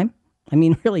 Take your time. I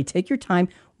mean, really, take your time.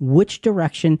 Which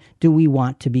direction do we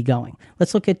want to be going?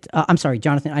 Let's look at, I'm sorry,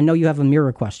 Jonathan, I know you have a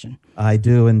mirror question. I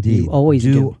do indeed. You always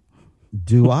do.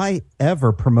 Do I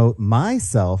ever promote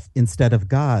myself instead of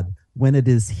God when it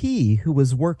is he who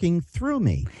is working through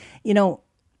me? You know,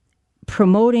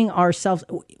 promoting ourselves,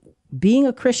 being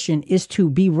a Christian is to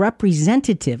be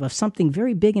representative of something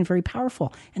very big and very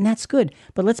powerful, and that's good.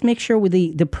 But let's make sure with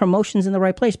the promotion's in the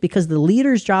right place, because the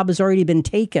leader's job has already been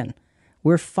taken.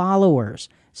 We're followers,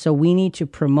 so we need to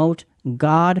promote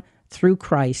God through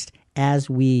Christ as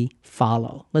we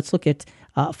follow. Let's look at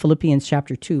Philippians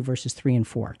chapter 2, verses 3 and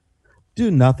 4. Do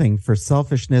nothing for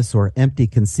selfishness or empty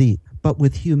conceit, but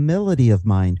with humility of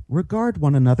mind, regard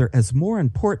one another as more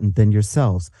important than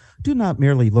yourselves. Do not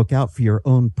merely look out for your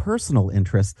own personal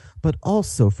interests, but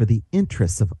also for the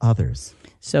interests of others.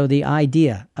 So the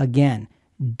idea, again,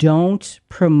 don't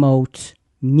promote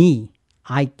me.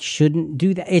 I shouldn't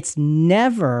do that. It's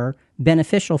never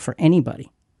beneficial for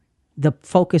anybody. The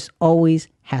focus always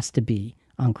has to be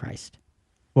on Christ.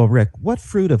 Well, Rick, what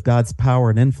fruit of God's power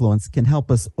and influence can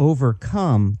help us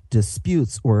overcome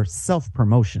disputes or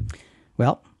self-promotion?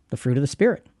 Well, the fruit of the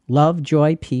Spirit: love,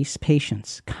 joy, peace,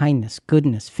 patience, kindness,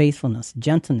 goodness, faithfulness,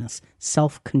 gentleness,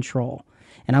 self-control.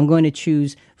 And I'm going to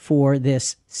choose for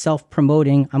this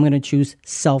self-promoting, I'm going to choose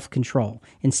self-control.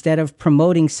 Instead of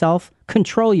promoting self,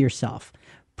 control yourself.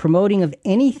 Promoting of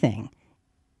anything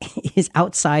is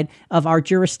outside of our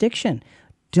jurisdiction.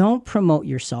 Don't promote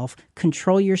yourself.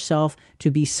 Control yourself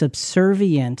to be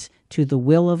subservient to the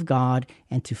will of God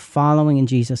and to following in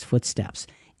Jesus' footsteps.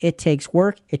 It takes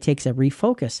work. It takes a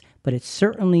refocus, but it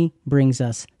certainly brings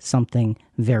us something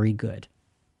very good.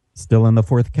 Still in the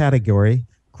fourth category,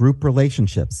 group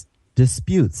relationships,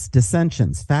 disputes,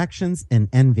 dissensions, factions, and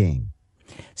envying.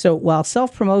 So while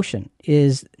self-promotion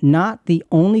is not the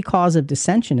only cause of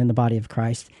dissension in the body of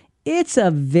Christ, it's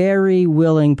a very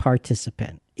willing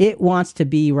participant. It wants to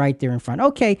be right there in front.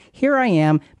 Okay, here I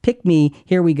am. Pick me.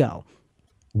 Here we go.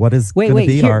 What is wait?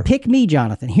 Pick me,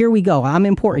 Jonathan. Here we go. I'm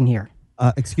important here.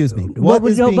 Excuse me.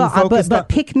 But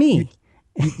pick me.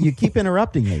 You keep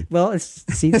interrupting me. Well,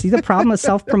 see the problem with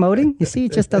self-promoting? You see,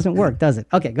 it just doesn't work, does it?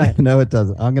 Okay, go ahead. No, it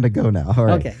doesn't. I'm going to go now. All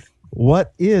right. Okay.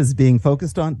 What is being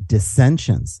focused on?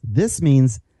 Dissensions. This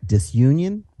means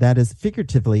disunion, that is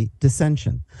figuratively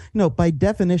dissension. By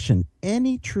definition,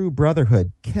 any true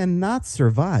brotherhood cannot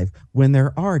survive when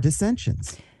there are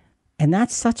dissensions. And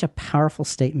that's such a powerful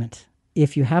statement.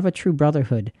 If you have a true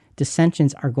brotherhood,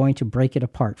 dissensions are going to break it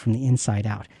apart from the inside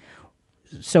out.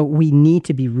 So we need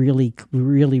to be really,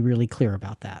 really, really clear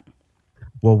about that.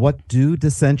 Well, what do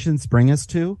dissensions bring us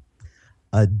to?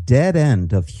 A dead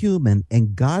end of human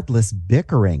and godless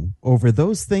bickering over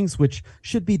those things which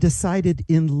should be decided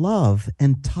in love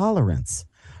and tolerance.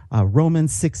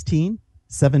 Romans 16,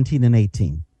 17, and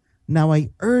 18. Now I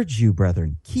urge you,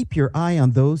 brethren, keep your eye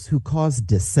on those who cause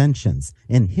dissensions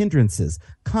and hindrances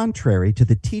contrary to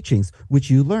the teachings which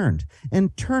you learned,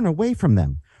 and turn away from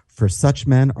them. For such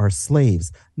men are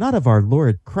slaves, not of our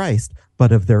Lord Christ,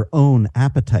 but of their own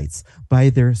appetites. By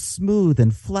their smooth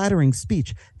and flattering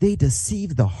speech, they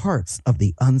deceive the hearts of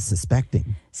the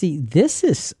unsuspecting. See, this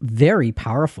is very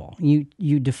powerful.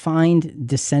 You defined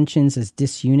dissensions as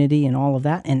disunity and all of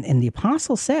that. And the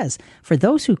apostle says, for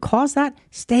those who cause that,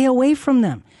 stay away from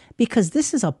them, because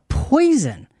this is a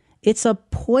poison. It's a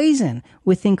poison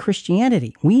within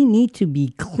Christianity. We need to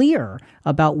be clear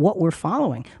about what we're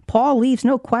following. Paul leaves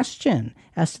no question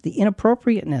as to the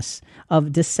inappropriateness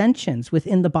of dissensions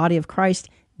within the body of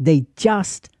Christ. They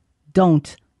just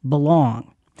don't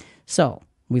belong. So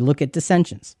we look at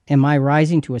dissensions. Am I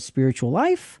rising to a spiritual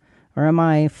life, or am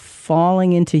I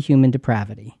falling into human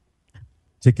depravity?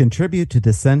 To contribute to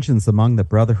dissensions among the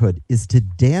brotherhood is to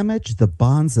damage the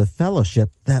bonds of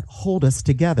fellowship that hold us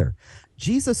together.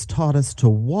 Jesus taught us to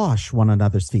wash one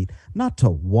another's feet, not to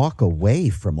walk away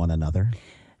from one another.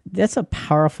 That's a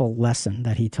powerful lesson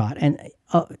that he taught. And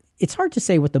it's hard to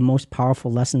say what the most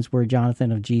powerful lessons were,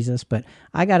 Jonathan, of Jesus, but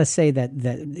I got to say that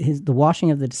the washing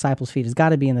of the disciples' feet has got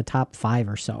to be in the top 5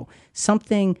 or so.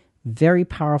 Something very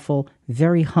powerful,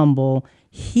 very humble.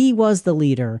 He was the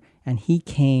leader, and he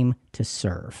came to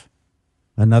serve.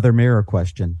 Another mirror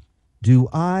question. Do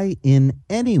I in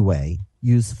any way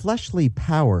use fleshly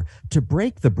power to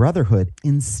break the brotherhood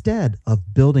instead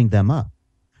of building them up?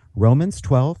 Romans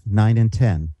 12, 9 and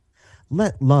 10.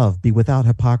 Let love be without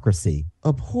hypocrisy.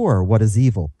 Abhor what is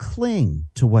evil. Cling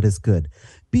to what is good.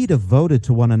 Be devoted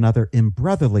to one another in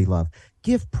brotherly love.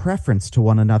 Give preference to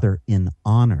one another in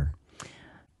honor.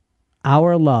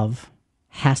 Our love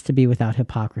has to be without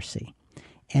hypocrisy.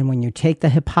 And when you take the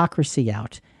hypocrisy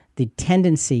out, the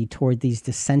tendency toward these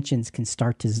dissensions can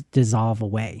start to dissolve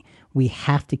away. We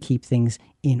have to keep things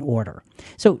in order.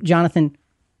 So, Jonathan,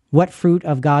 what fruit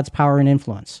of God's power and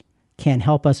influence can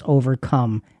help us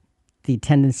overcome the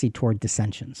tendency toward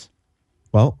dissensions?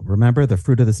 Well, remember, the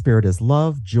fruit of the Spirit is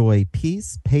love, joy,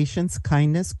 peace, patience,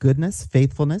 kindness, goodness,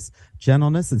 faithfulness,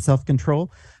 gentleness, and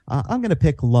self-control. I'm going to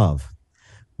pick love.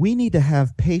 We need to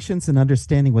have patience and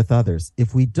understanding with others.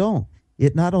 If we don't,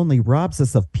 it not only robs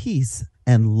us of peace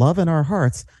and love in our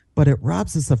hearts, but it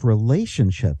robs us of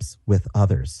relationships with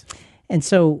others. And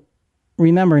so,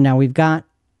 remember, now we've got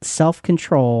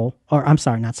self-control, or I'm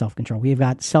sorry, not self-control. We've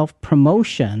got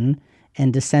self-promotion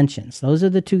and dissensions. Those are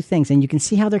the two things. And you can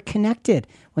see how they're connected.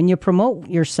 When you promote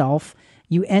yourself,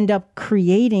 you end up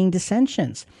creating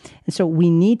dissensions. And so we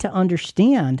need to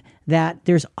understand that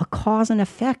there's a cause and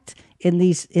effect in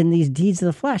these deeds of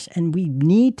the flesh, and we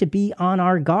need to be on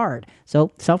our guard.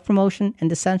 So self-promotion and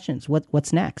dissensions.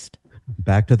 What's next?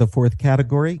 Back to the fourth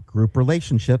category, group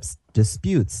relationships,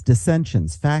 disputes,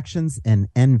 dissensions, factions, and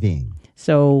envying.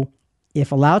 So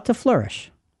if allowed to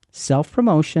flourish,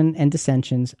 self-promotion and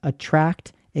dissensions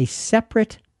attract a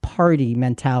separate party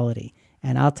mentality.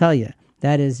 And I'll tell you,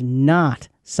 that is not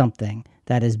something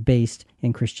that is based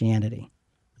in Christianity.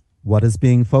 What is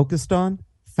being focused on?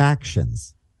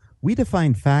 Factions. We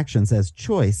define factions as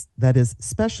choice that is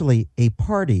specially a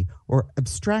party or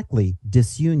abstractly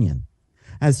disunion.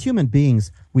 As human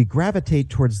beings, we gravitate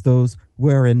towards those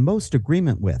we're in most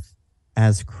agreement with.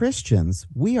 As Christians,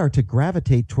 we are to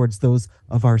gravitate towards those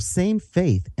of our same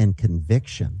faith and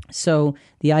conviction. So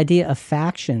the idea of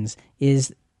factions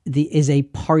is a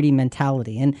party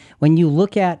mentality. And when you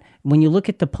look at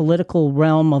the political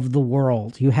realm of the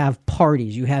world, you have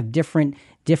parties, you have different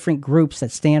groups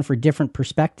that stand for different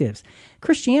perspectives.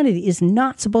 Christianity is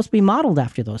not supposed to be modeled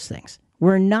after those things.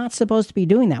 We're not supposed to be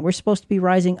doing that. We're supposed to be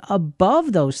rising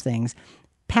above those things.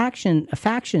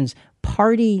 Factions,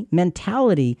 party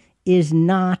mentality is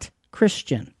not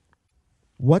Christian.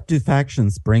 What do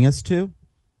factions bring us to?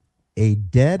 A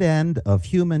dead end of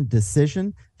human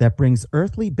decision that brings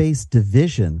earthly-based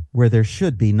division where there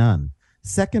should be none.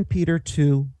 2 Peter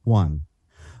 2:1.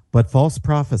 But false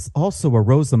prophets also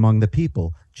arose among the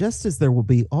people, just as there will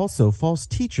be also false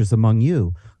teachers among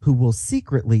you, who will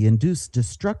secretly induce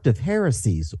destructive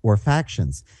heresies or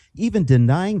factions, even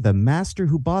denying the master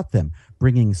who bought them,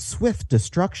 bringing swift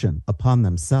destruction upon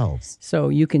themselves. So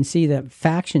you can see that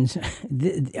factions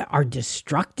are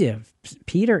destructive.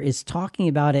 Peter is talking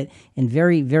about it in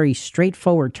very, very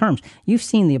straightforward terms. You've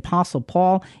seen the Apostle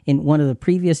Paul in one of the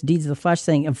previous deeds of the flesh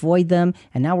saying, avoid them.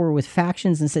 And now we're with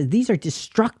factions and says, these are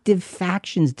destructive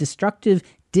factions, destructive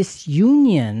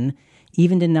disunion,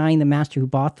 even denying the master who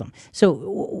bought them.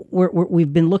 So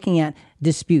we've been looking at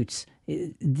disputes,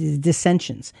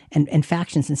 dissensions, and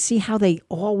factions, and see how they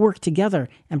all work together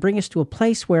and bring us to a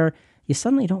place where you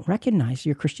suddenly don't recognize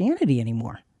your Christianity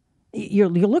anymore. You're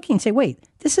looking and say, wait,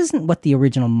 this isn't what the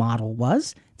original model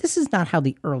was. This is not how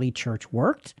the early church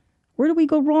worked. Where do we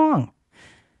go wrong?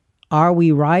 Are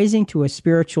we rising to a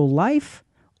spiritual life,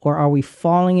 or are we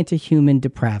falling into human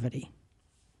depravity?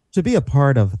 To be a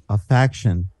part of a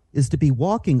faction is to be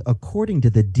walking according to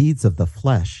the deeds of the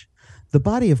flesh. The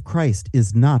body of Christ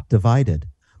is not divided.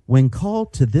 When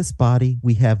called to this body,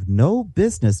 we have no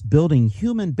business building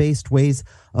human-based ways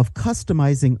of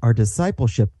customizing our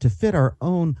discipleship to fit our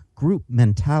own group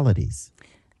mentalities.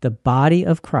 The body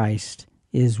of Christ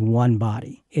is one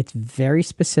body. It's very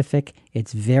specific.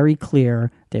 It's very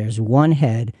clear. There's one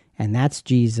head, and that's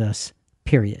Jesus,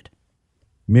 period.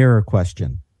 Mirror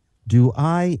question. Do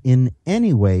I in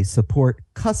any way support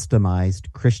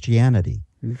customized Christianity?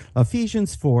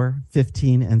 Ephesians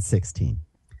 4:15 and 16.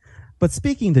 But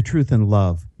speaking the truth in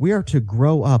love, we are to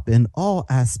grow up in all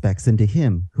aspects into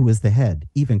him who is the head,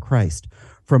 even Christ,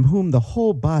 from whom the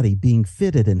whole body being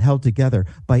fitted and held together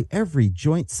by every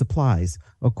joint supplies,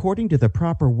 according to the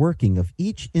proper working of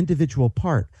each individual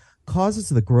part, causes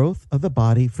the growth of the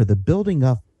body for the building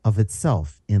up of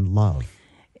itself in love.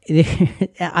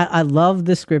 I love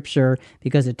the scripture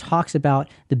because it talks about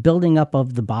the building up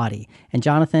of the body. And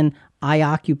Jonathan, I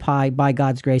occupy, by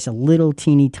God's grace, a little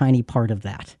teeny tiny part of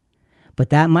that.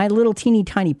 But that my little teeny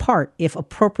tiny part, if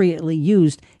appropriately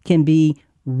used, can be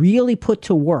really put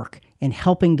to work in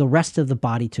helping the rest of the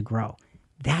body to grow.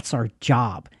 That's our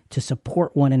job, to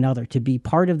support one another, to be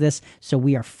part of this, so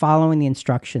we are following the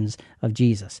instructions of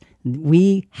Jesus.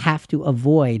 We have to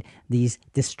avoid these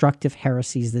destructive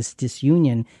heresies, this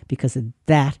disunion, because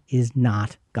that is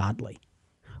not godly.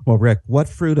 Well, Rick, what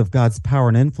fruit of God's power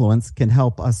and influence can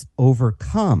help us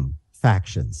overcome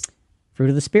factions? Fruit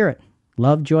of the Spirit: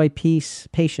 love, joy, peace,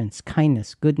 patience,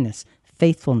 kindness, goodness,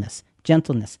 faithfulness,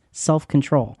 gentleness,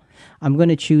 self-control. I'm going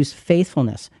to choose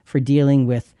faithfulness for dealing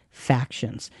with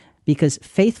factions, because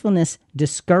faithfulness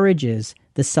discourages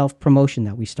the self-promotion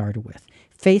that we started with.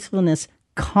 Faithfulness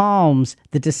calms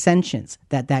the dissensions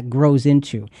that grows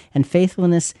into. And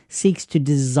faithfulness seeks to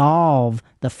dissolve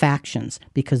the factions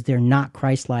because they're not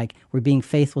Christ-like. We're being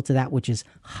faithful to that which is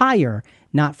higher,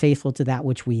 not faithful to that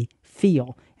which we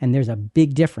feel. And there's a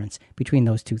big difference between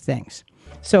those two things.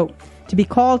 So to be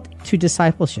called to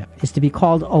discipleship is to be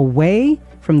called away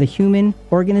from the human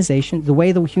organization, the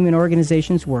way the human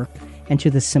organizations work, and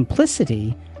to the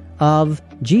simplicity of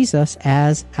Jesus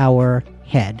as our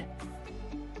head.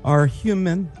 Our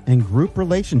human and group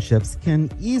relationships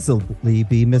can easily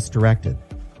be misdirected.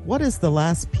 What is the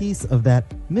last piece of that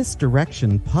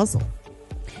misdirection puzzle?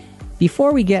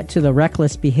 Before we get to the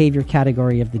reckless behavior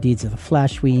category of the deeds of the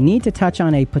flesh, we need to touch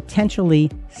on a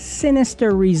potentially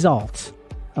sinister result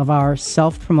of our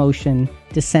self-promotion,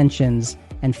 dissensions,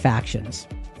 and factions.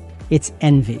 It's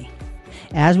envy.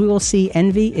 As we will see,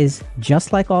 envy is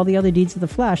just like all the other deeds of the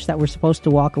flesh that we're supposed to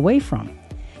walk away from,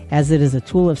 as it is a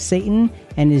tool of Satan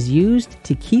and is used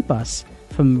to keep us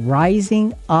from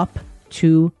rising up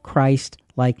to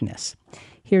Christ-likeness.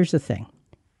 Here's the thing.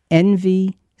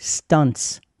 Envy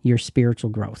stunts your spiritual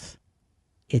growth.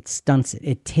 It stunts it.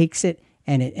 It takes it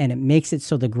and it makes it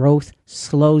so the growth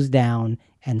slows down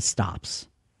and stops.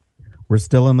 We're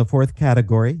still in the fourth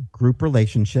category, group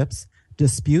relationships,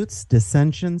 disputes,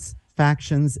 dissensions,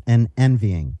 factions, and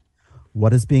envying.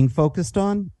 What is being focused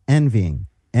on? Envying.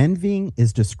 Envying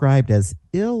is described as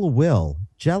ill will,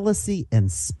 jealousy,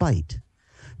 and spite.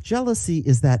 Jealousy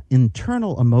is that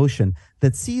internal emotion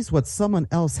that sees what someone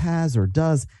else has or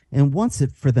does and wants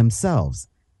it for themselves.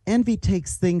 Envy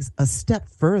takes things a step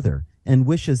further and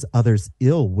wishes others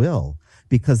ill will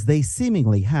because they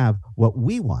seemingly have what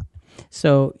we want.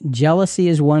 So jealousy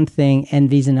is one thing,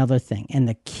 envy is another thing. And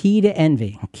the key to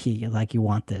envy, like you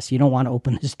want this, you don't want to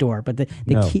open this door, but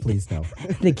please no.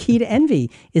 The key to envy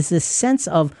is this sense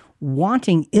of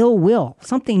wanting ill will,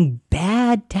 something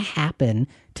bad to happen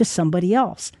to somebody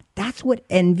else. That's what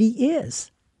envy is.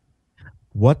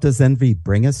 What does envy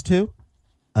bring us to?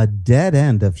 A dead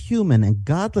end of human and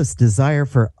godless desire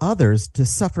for others to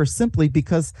suffer simply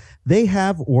because they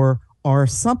have or are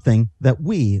something that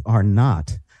we are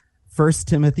not. 1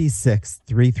 Timothy 6,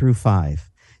 3-5.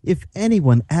 If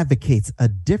anyone advocates a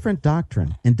different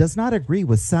doctrine and does not agree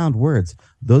with sound words,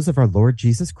 those of our Lord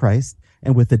Jesus Christ,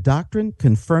 and with the doctrine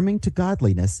confirming to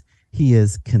godliness, he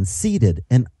is conceited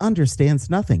and understands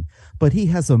nothing, but he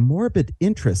has a morbid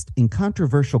interest in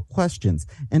controversial questions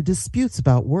and disputes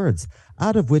about words,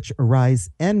 out of which arise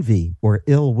envy or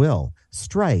ill will,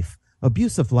 strife,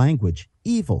 abusive language,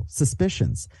 evil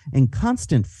suspicions, and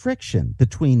constant friction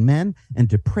between men and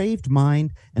depraved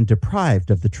mind and deprived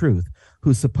of the truth,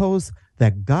 who suppose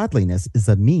that godliness is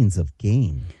a means of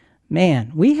gain.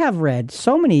 Man, we have read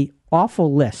so many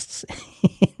awful lists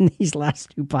in these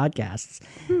last two podcasts.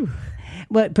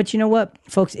 But you know what,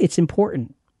 folks, it's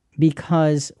important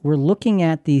because we're looking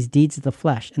at these deeds of the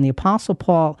flesh, and the Apostle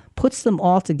Paul puts them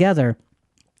all together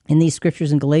in these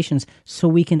scriptures in Galatians so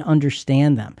we can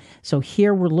understand them. So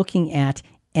here we're looking at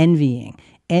envying.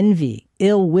 Envy,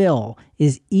 ill will,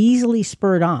 is easily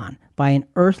spurred on by an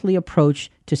earthly approach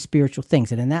to spiritual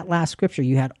things. And in that last scripture,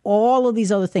 you had all of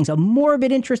these other things, a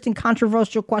morbid interest in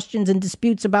controversial questions and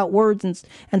disputes about words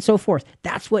and so forth.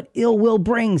 That's what ill will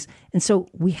brings. And so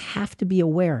we have to be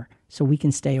aware so we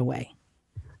can stay away.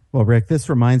 Well, Rick, this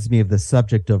reminds me of the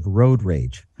subject of road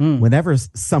rage. Whenever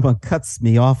someone cuts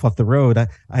me off the road,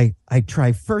 I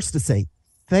try first to say,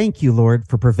 thank you, Lord,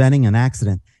 for preventing an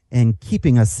accident and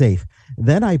keeping us safe.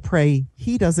 Then I pray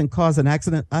he doesn't cause an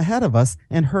accident ahead of us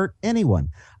and hurt anyone.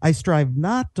 I strive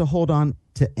not to hold on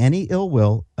to any ill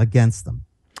will against them.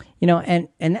 You know, and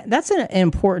that's an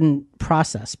important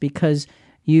process because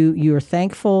you're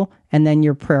thankful and then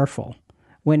you're prayerful.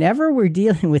 Whenever we're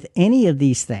dealing with any of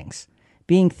these things,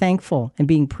 being thankful and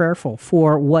being prayerful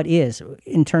for what is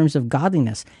in terms of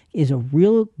godliness is a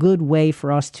real good way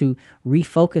for us to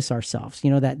refocus ourselves.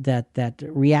 You know, that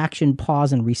reaction,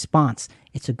 pause, and response.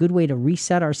 It's a good way to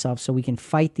reset ourselves so we can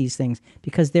fight these things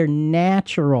because they're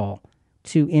natural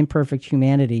to imperfect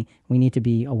humanity. We need to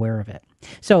be aware of it.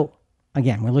 So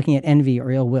again, we're looking at envy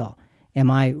or ill will.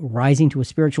 Am I rising to a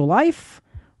spiritual life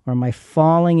or am I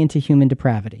falling into human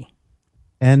depravity?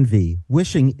 Envy,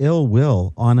 wishing ill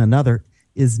will on another,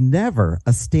 is never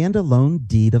a standalone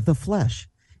deed of the flesh.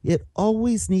 It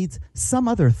always needs some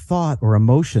other thought or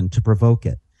emotion to provoke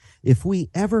it. If we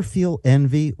ever feel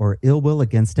envy or ill will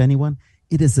against anyone,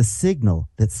 It is a signal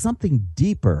that something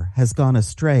deeper has gone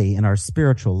astray in our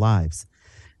spiritual lives.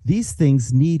 These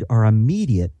things need our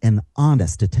immediate and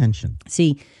honest attention.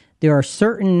 See, there are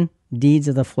certain deeds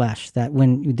of the flesh that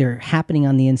when they're happening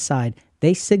on the inside,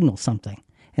 they signal something.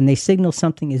 And they signal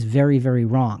something is very, very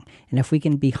wrong. And if we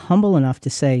can be humble enough to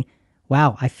say,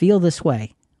 wow, I feel this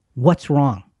way. What's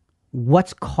wrong?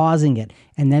 What's causing it?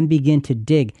 And then begin to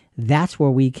dig. That's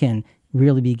where we can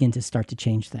really begin to start to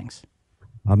change things.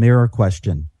 A mirror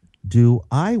question. Do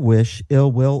I wish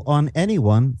ill will on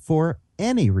anyone for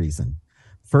any reason?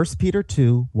 1 Peter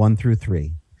 2,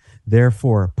 1-3.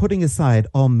 Therefore, putting aside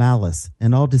all malice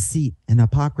and all deceit and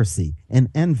hypocrisy and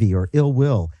envy or ill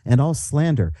will and all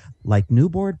slander, like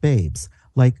newborn babes,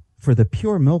 like for the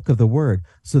pure milk of the word,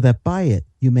 so that by it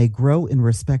you may grow in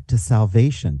respect to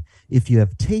salvation, if you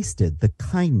have tasted the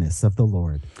kindness of the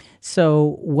Lord.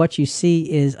 So what you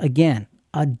see is, again,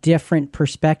 a different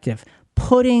perspective.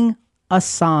 Putting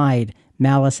aside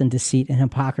malice and deceit and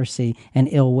hypocrisy and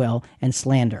ill will and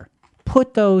slander.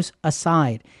 Put those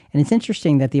aside. And it's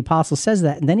interesting that the apostle says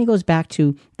that, and then he goes back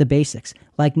to the basics,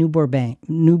 like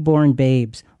newborn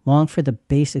babes, long for the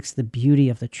basics, the beauty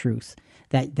of the truth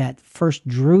that first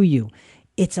drew you.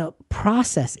 It's a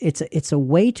process. It's a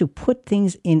way to put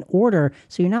things in order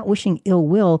so you're not wishing ill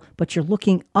will, but you're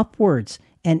looking upwards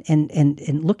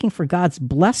and looking for God's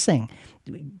blessing.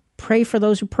 Pray for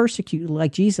those who persecute you,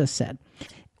 like Jesus said.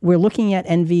 We're looking at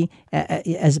envy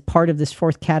as a part of this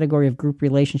fourth category of group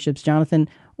relationships. Jonathan,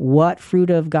 what fruit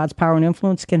of God's power and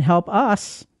influence can help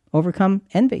us overcome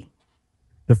envy?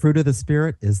 The fruit of the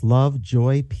Spirit is love,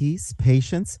 joy, peace,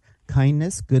 patience,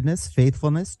 kindness, goodness,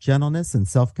 faithfulness, gentleness, and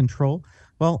self-control.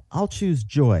 Well, I'll choose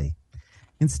joy.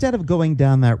 Instead of going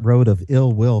down that road of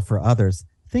ill will for others,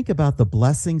 think about the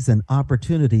blessings and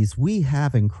opportunities we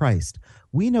have in Christ.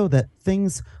 We know that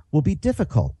things will be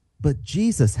difficult, but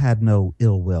Jesus had no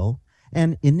ill will.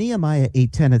 And in Nehemiah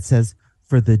 8:10, it says,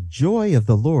 "For the joy of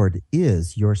the Lord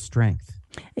is your strength."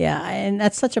 Yeah, and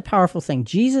that's such a powerful thing.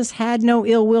 Jesus had no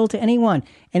ill will to anyone.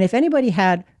 And if anybody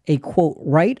had a, quote,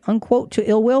 right, unquote, to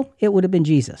ill will, it would have been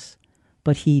Jesus.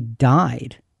 But he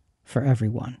died for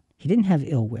everyone. He didn't have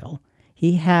ill will.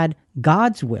 He had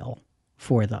God's will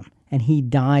for them, and he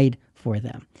died for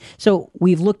them. So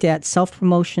we've looked at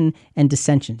self-promotion and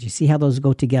dissensions. You see how those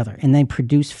go together, and then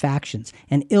produce factions.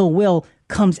 And ill will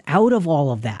comes out of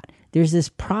all of that. There's this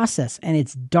process, and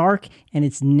it's dark, and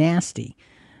it's nasty.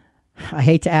 I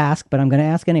hate to ask, but I'm going to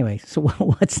ask anyway. So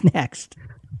what's next?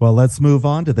 Well, let's move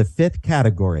on to the fifth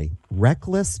category,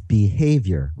 reckless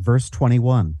behavior, verse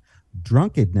 21,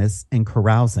 drunkenness and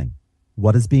carousing.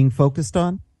 What is being focused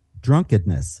on?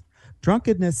 Drunkenness.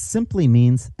 Drunkenness simply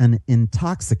means an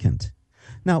intoxicant.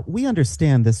 Now, we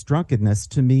understand this drunkenness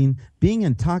to mean being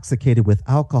intoxicated with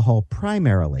alcohol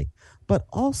primarily, but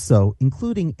also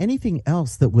including anything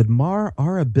else that would mar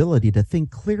our ability to think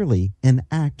clearly and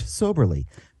act soberly.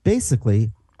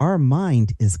 Basically, our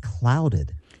mind is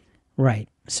clouded. Right.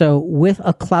 So with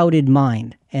a clouded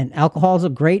mind, and alcohol is a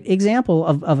great example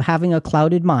of having a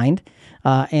clouded mind.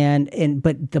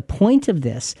 But the point of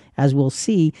this, as we'll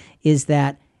see, is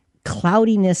that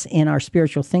cloudiness in our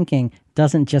spiritual thinking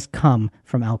doesn't just come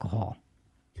from alcohol.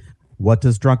 What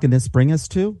does drunkenness bring us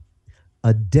to?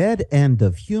 A dead end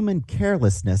of human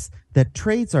carelessness that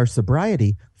trades our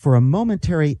sobriety for a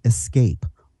momentary escape,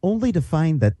 only to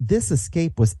find that this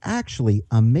escape was actually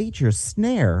a major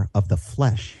snare of the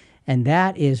flesh. And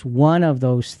that is one of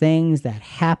those things that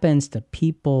happens to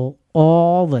people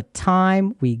all the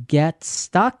time. We get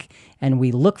stuck and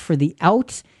we look for the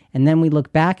out, and then we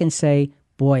look back and say,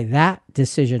 boy, that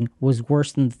decision was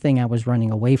worse than the thing I was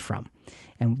running away from.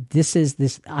 And this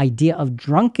idea of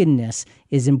drunkenness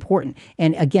is important.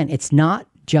 And again, it's not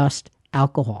just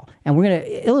alcohol. And we're going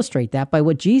to illustrate that by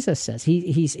what Jesus says.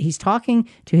 He's talking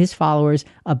to his followers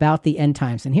about the end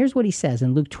times. And here's what he says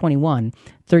in Luke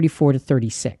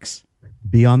 21:34-36.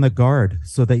 Be on the guard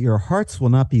so that your hearts will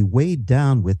not be weighed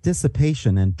down with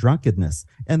dissipation and drunkenness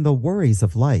and the worries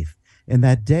of life. And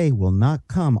that day will not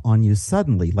come on you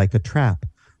suddenly like a trap,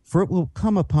 for it will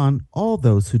come upon all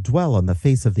those who dwell on the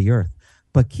face of the earth.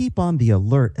 But keep on the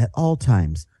alert at all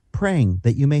times, praying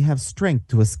that you may have strength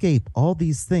to escape all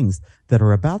these things that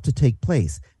are about to take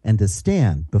place and to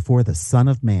stand before the Son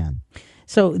of Man.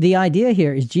 So the idea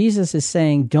here is Jesus is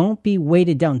saying, don't be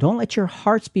weighted down. Don't let your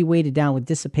hearts be weighted down with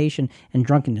dissipation and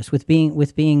drunkenness, with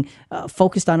being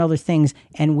focused on other things,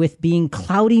 and with being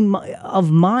cloudy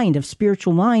of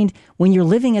spiritual mind when you're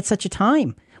living at such a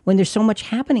time, when there's so much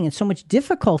happening and so much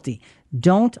difficulty.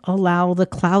 Don't allow the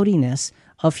cloudiness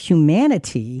of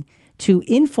humanity to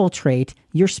infiltrate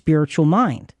your spiritual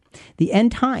mind. The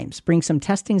end times bring some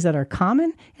testings that are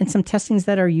common and some testings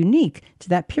that are unique to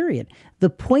that period. The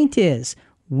point is,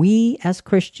 we as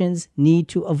Christians need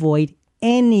to avoid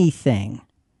anything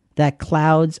that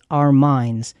clouds our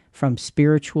minds from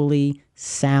spiritually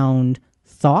sound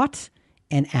thought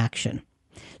and action.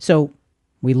 So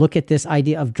we look at this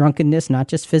idea of drunkenness, not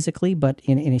just physically, but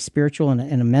in a spiritual and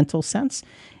in a mental sense.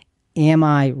 Am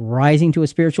I rising to a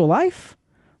spiritual life,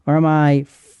 or am I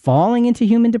falling into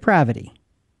human depravity?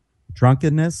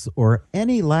 Drunkenness or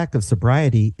any lack of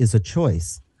sobriety is a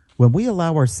choice. When we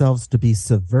allow ourselves to be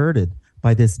subverted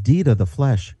by this deed of the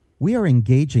flesh, we are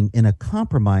engaging in a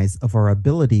compromise of our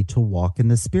ability to walk in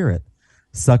the Spirit.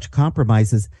 Such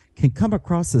compromises can come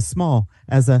across as small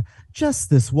as a just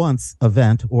this once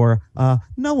event or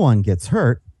no one gets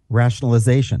hurt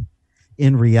rationalization.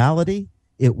 In reality,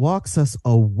 it walks us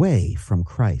away from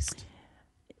Christ.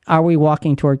 Are we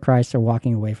walking toward Christ or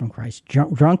walking away from Christ?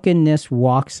 Drunkenness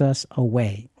walks us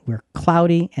away. We're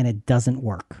cloudy and it doesn't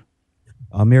work.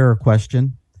 A mirror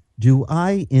question. Do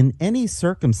I, in any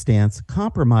circumstance,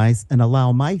 compromise and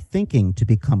allow my thinking to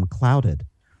become clouded?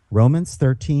 Romans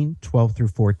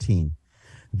 13:12-14.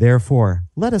 Therefore,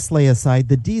 let us lay aside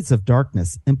the deeds of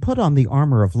darkness and put on the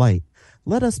armor of light.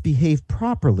 Let us behave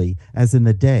properly as in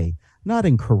the day, not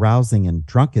in carousing and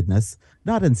drunkenness,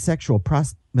 not in sexual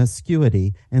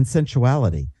promiscuity and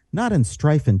sensuality, not in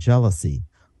strife and jealousy.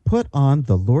 Put on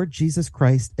the Lord Jesus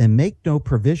Christ and make no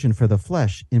provision for the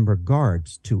flesh in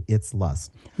regards to its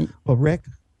lust. Well, Rick,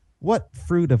 what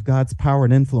fruit of God's power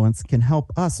and influence can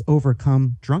help us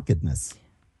overcome drunkenness?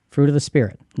 Fruit of the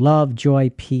Spirit: love,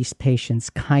 joy, peace, patience,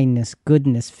 kindness,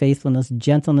 goodness, faithfulness,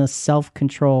 gentleness,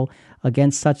 self-control.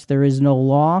 Against such there is no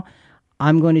law.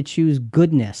 I'm going to choose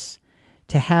goodness,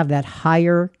 to have that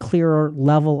higher, clearer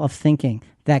level of thinking,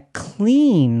 that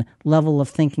clean level of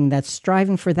thinking that's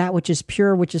striving for that which is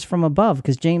pure, which is from above.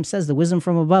 Because James says the wisdom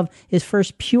from above is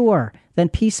first pure, then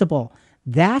peaceable.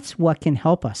 That's what can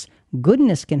help us.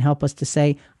 Goodness can help us to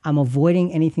say, I'm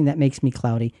avoiding anything that makes me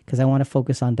cloudy because I want to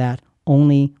focus on that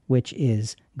only which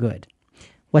is good.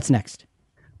 What's next?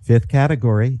 Fifth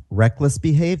category, reckless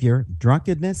behavior,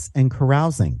 drunkenness, and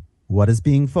carousing. What is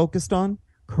being focused on?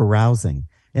 Carousing.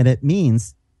 And it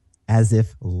means as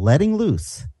if letting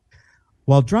loose.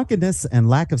 While drunkenness and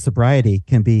lack of sobriety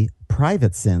can be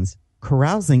private sins,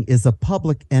 carousing is a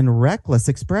public and reckless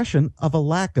expression of a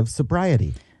lack of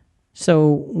sobriety. So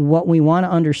what we want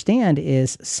to understand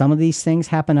is some of these things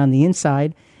happen on the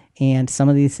inside and some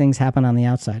of these things happen on the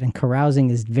outside. And carousing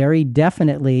is very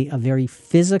definitely a very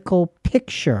physical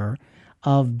picture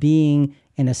of being,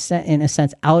 in a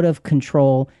sense, out of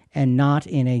control and not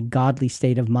in a godly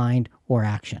state of mind or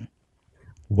action.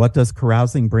 What does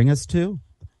carousing bring us to?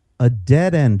 A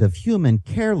dead end of human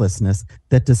carelessness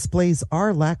that displays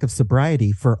our lack of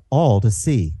sobriety for all to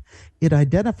see. It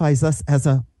identifies us as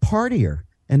a partier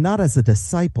and not as a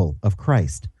disciple of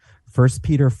Christ. 1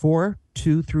 Peter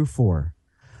 4:2-4.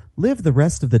 Live the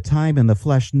rest of the time in the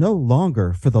flesh no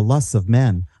longer for the lusts of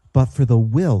men, but for the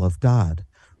will of God.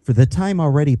 For the time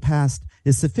already past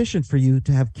is sufficient for you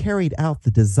to have carried out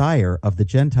the desire of the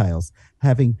Gentiles,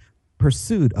 having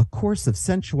pursued a course of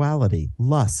sensuality,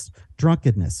 lust,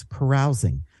 drunkenness,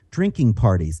 carousing, drinking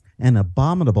parties, and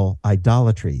abominable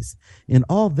idolatries. In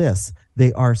all this,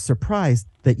 they are surprised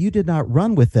that you did not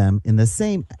run with them in the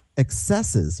same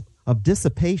excesses of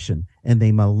dissipation, and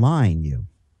they malign you.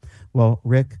 Well,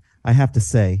 Rick, I have to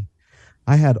say,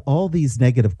 I had all these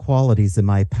negative qualities in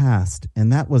my past,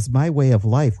 and that was my way of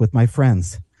life with my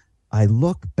friends. I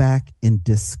look back in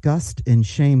disgust and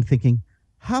shame, thinking,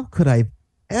 how could I have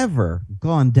ever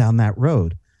gone down that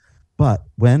road? But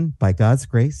when, by God's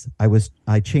grace,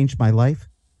 I changed my life,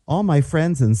 all my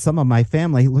friends and some of my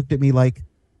family looked at me like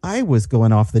I was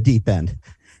going off the deep end.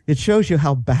 It shows you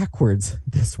how backwards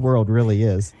this world really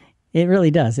is. It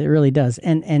really does. It really does.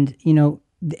 And you know,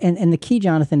 and the key,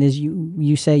 Jonathan, is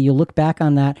you say you look back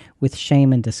on that with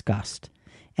shame and disgust.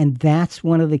 And that's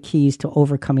one of the keys to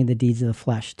overcoming the deeds of the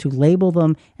flesh, to label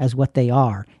them as what they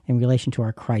are in relation to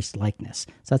our Christ likeness.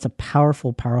 So that's a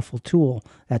powerful, powerful tool,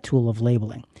 that tool of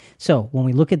labeling. So when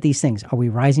we look at these things, are we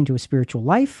rising to a spiritual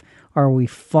life, or are we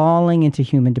falling into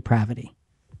human depravity?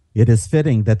 It is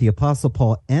fitting that the Apostle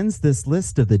Paul ends this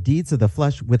list of the deeds of the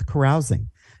flesh with carousing.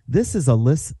 This is a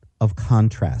list of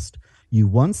contrast. You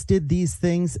once did these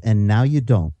things and now you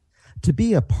don't. To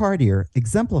be a partier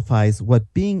exemplifies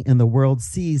what being in the world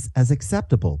sees as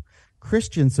acceptable.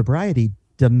 Christian sobriety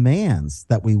demands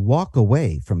that we walk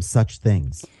away from such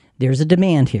things. There's a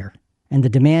demand here, and the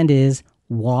demand is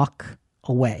walk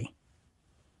away.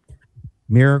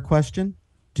 Mirror question.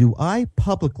 Do I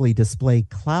publicly display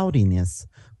cloudiness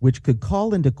which could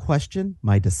call into question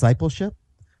my discipleship?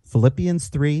 Philippians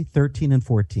 3:13 and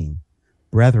 14.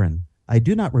 Brethren, I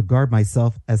do not regard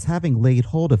myself as having laid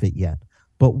hold of it yet,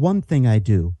 but one thing I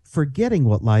do, forgetting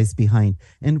what lies behind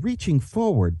and reaching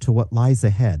forward to what lies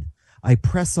ahead. I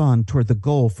press on toward the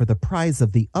goal for the prize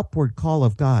of the upward call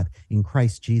of God in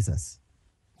Christ Jesus.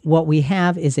 What we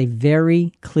have is a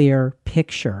very clear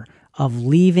picture of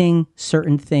leaving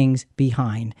certain things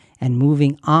behind and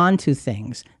moving on to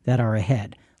things that are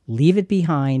ahead. Leave it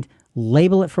behind,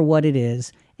 label it for what it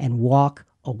is, and walk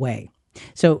away.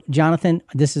 So, Jonathan,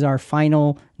 this is our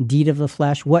final deed of the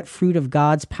flesh. What fruit of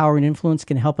God's power and influence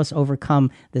can help us overcome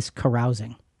this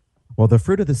carousing? Well, the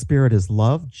fruit of the Spirit is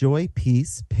love, joy,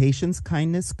 peace, patience,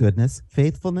 kindness, goodness,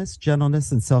 faithfulness,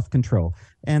 gentleness, and self-control.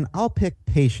 And I'll pick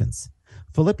patience.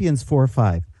 Philippians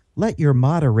 4:5. Let your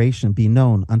moderation be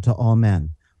known unto all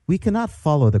men. We cannot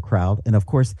follow the crowd, and of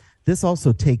course, this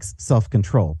also takes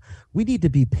self-control. We need to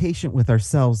be patient with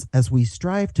ourselves as we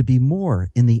strive to be more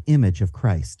in the image of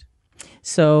Christ.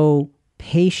 So,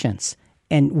 patience.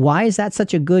 And why is that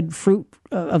such a good fruit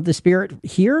of the Spirit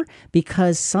here?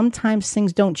 Because sometimes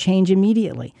things don't change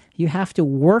immediately. You have to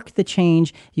work the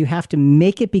change. You have to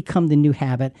make it become the new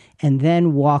habit and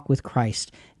then walk with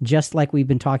Christ, just like we've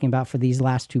been talking about for these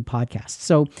last two podcasts.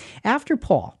 So after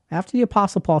the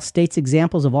Apostle Paul states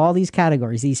examples of all these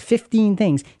categories, these 15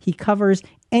 things, he covers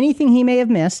anything he may have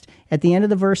missed. At the end of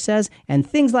the verse says, and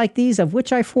things like these of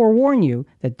which I forewarn you,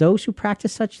 that those who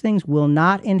practice such things will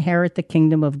not inherit the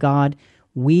kingdom of God.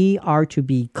 We are to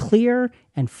be clear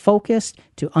and focused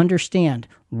to understand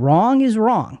wrong is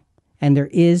wrong, and there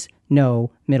is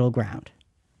no middle ground.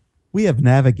 We have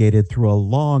navigated through a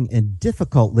long and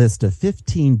difficult list of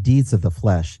 15 deeds of the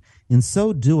flesh. In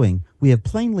so doing, we have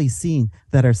plainly seen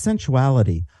that our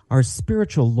sensuality, our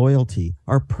spiritual loyalty,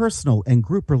 our personal and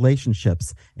group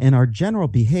relationships, and our general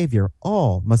behavior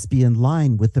all must be in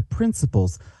line with the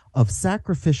principles of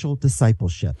sacrificial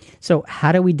discipleship. So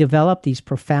how do we develop these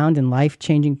profound and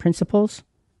life-changing principles?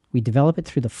 We develop it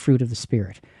through the fruit of the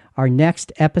Spirit. Our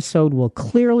next episode will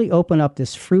clearly open up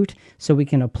this fruit so we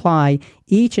can apply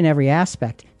each and every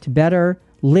aspect to better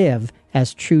live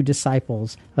as true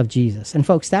disciples of Jesus. And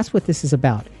folks, that's what this is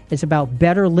about. It's about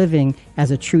better living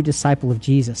as a true disciple of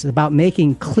Jesus. It's about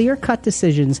making clear-cut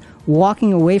decisions,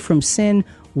 walking away from sin,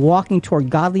 walking toward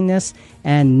godliness.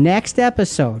 And next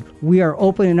episode, we are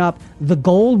opening up the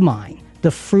gold mine,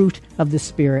 the fruit of the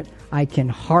Spirit. I can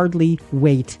hardly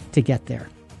wait to get there.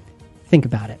 Think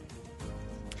about it.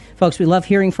 Folks, we love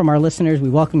hearing from our listeners. We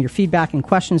welcome your feedback and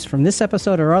questions from this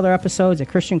episode or other episodes at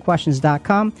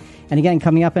ChristianQuestions.com. And again,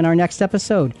 coming up in our next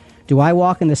episode, do I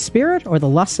walk in the Spirit or the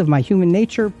lusts of my human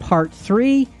nature? Part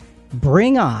 3,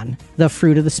 bring on the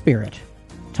fruit of the Spirit.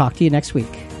 Talk to you next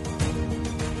week.